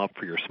tighten them up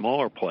for your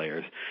smaller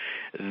players.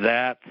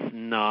 That's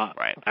not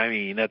right. I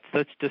mean, that's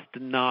just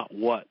not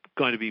what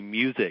going to be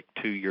music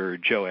to your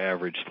Joe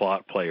average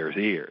slot player's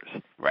ears.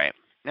 Right.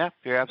 Yeah,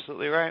 you're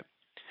absolutely right.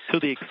 To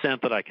the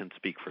extent that I can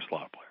speak for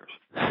slot players.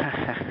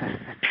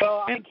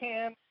 Well, I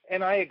can,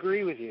 and I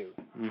agree with you.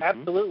 Mm-hmm.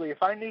 Absolutely.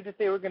 If I knew that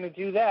they were going to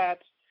do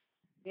that,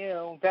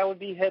 that would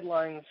be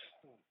headlines,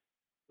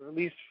 or at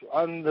least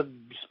on the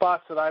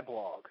spots that I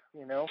blog,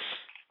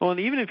 Well, and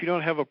even if you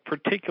don't have a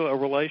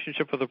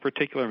relationship with a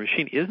particular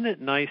machine, isn't it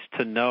nice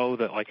to know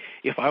that, like,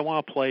 if I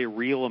want to play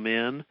Reel 'em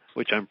In,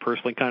 which I'm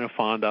personally kind of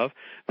fond of,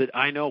 that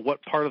I know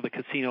what part of the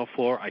casino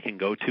floor I can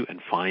go to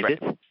and find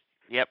right. it?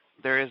 Yep,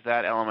 there is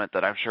that element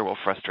that I'm sure will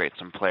frustrate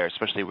some players,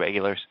 especially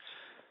regulars.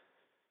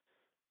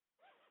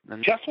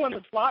 Just when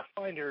the slot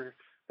finder,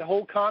 the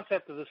whole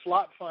concept of the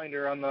slot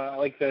finder on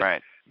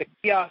the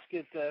kiosk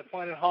at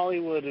Planet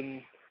Hollywood,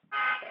 and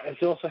as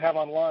you also have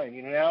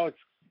online, now it's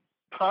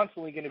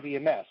constantly going to be a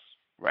mess.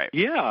 Right.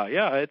 Yeah.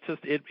 It's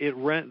just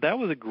that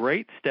was a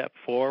great step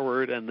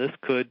forward, and this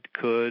could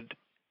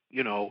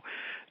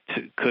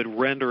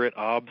render it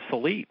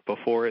obsolete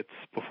before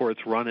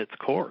it's run its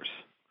course.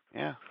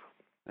 Yeah,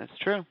 that's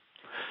true.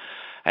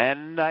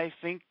 And I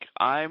think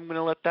I'm going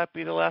to let that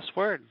be the last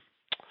word.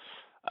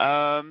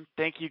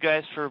 Thank you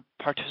guys for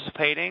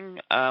participating.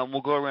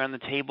 We'll go around the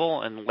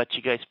table and let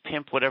you guys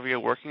pimp whatever you're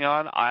working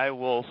on. I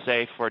will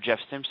say for Jeff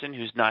Simpson,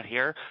 who's not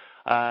here,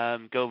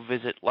 go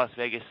visit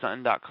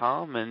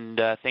LasVegasSun.com,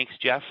 and thanks,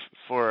 Jeff,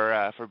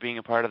 for being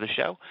a part of the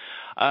show.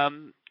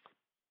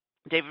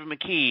 David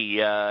McKee,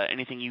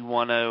 anything you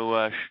want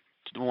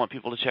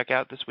people to check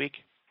out this week?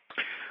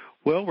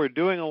 Well, we're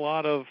doing a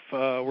lot of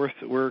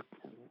we're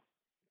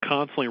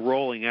constantly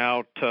rolling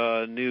out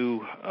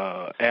new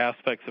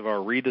aspects of our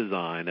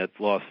redesign at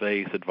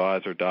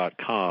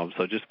LasVegasAdvisor.com.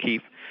 So just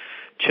keep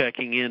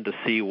checking in to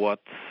see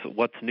what's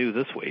new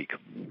this week.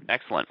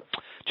 Excellent.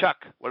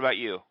 Chuck, what about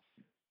you?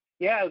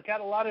 Yeah, we've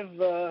got a lot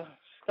of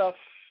stuff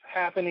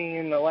happening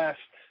in the last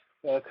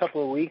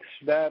couple of weeks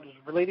that is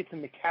related to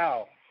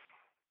Macau.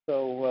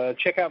 So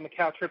check out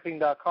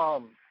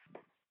MacauTripping.com.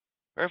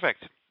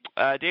 Perfect.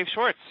 Dave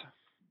Schwartz.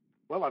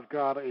 Well, I've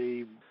got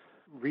a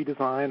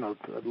redesign, a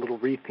little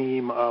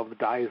retheme of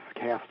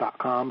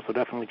DiesCast.com, so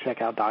definitely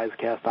check out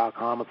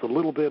DiesCast.com. It's a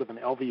little bit of an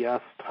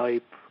LVS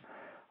type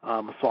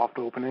soft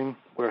opening,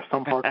 where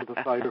some parts of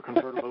the site are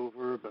converted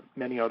over, but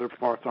many other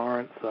parts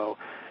aren't. So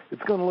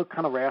it's going to look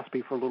kind of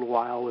raspy for a little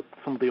while with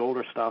some of the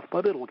older stuff,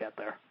 but it'll get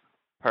there.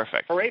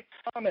 Perfect. Hooray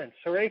for comments.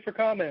 Hooray for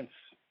comments.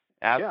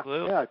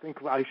 Absolutely. Yeah, I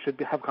think I should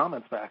have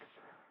comments back.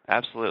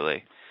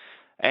 Absolutely.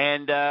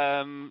 And,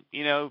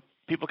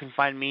 people can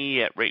find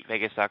me at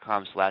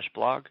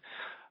ratevegas.com/blog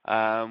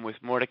with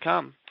more to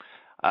come.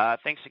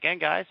 Thanks again,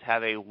 guys.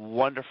 Have a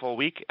wonderful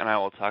week, and I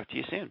will talk to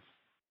you soon.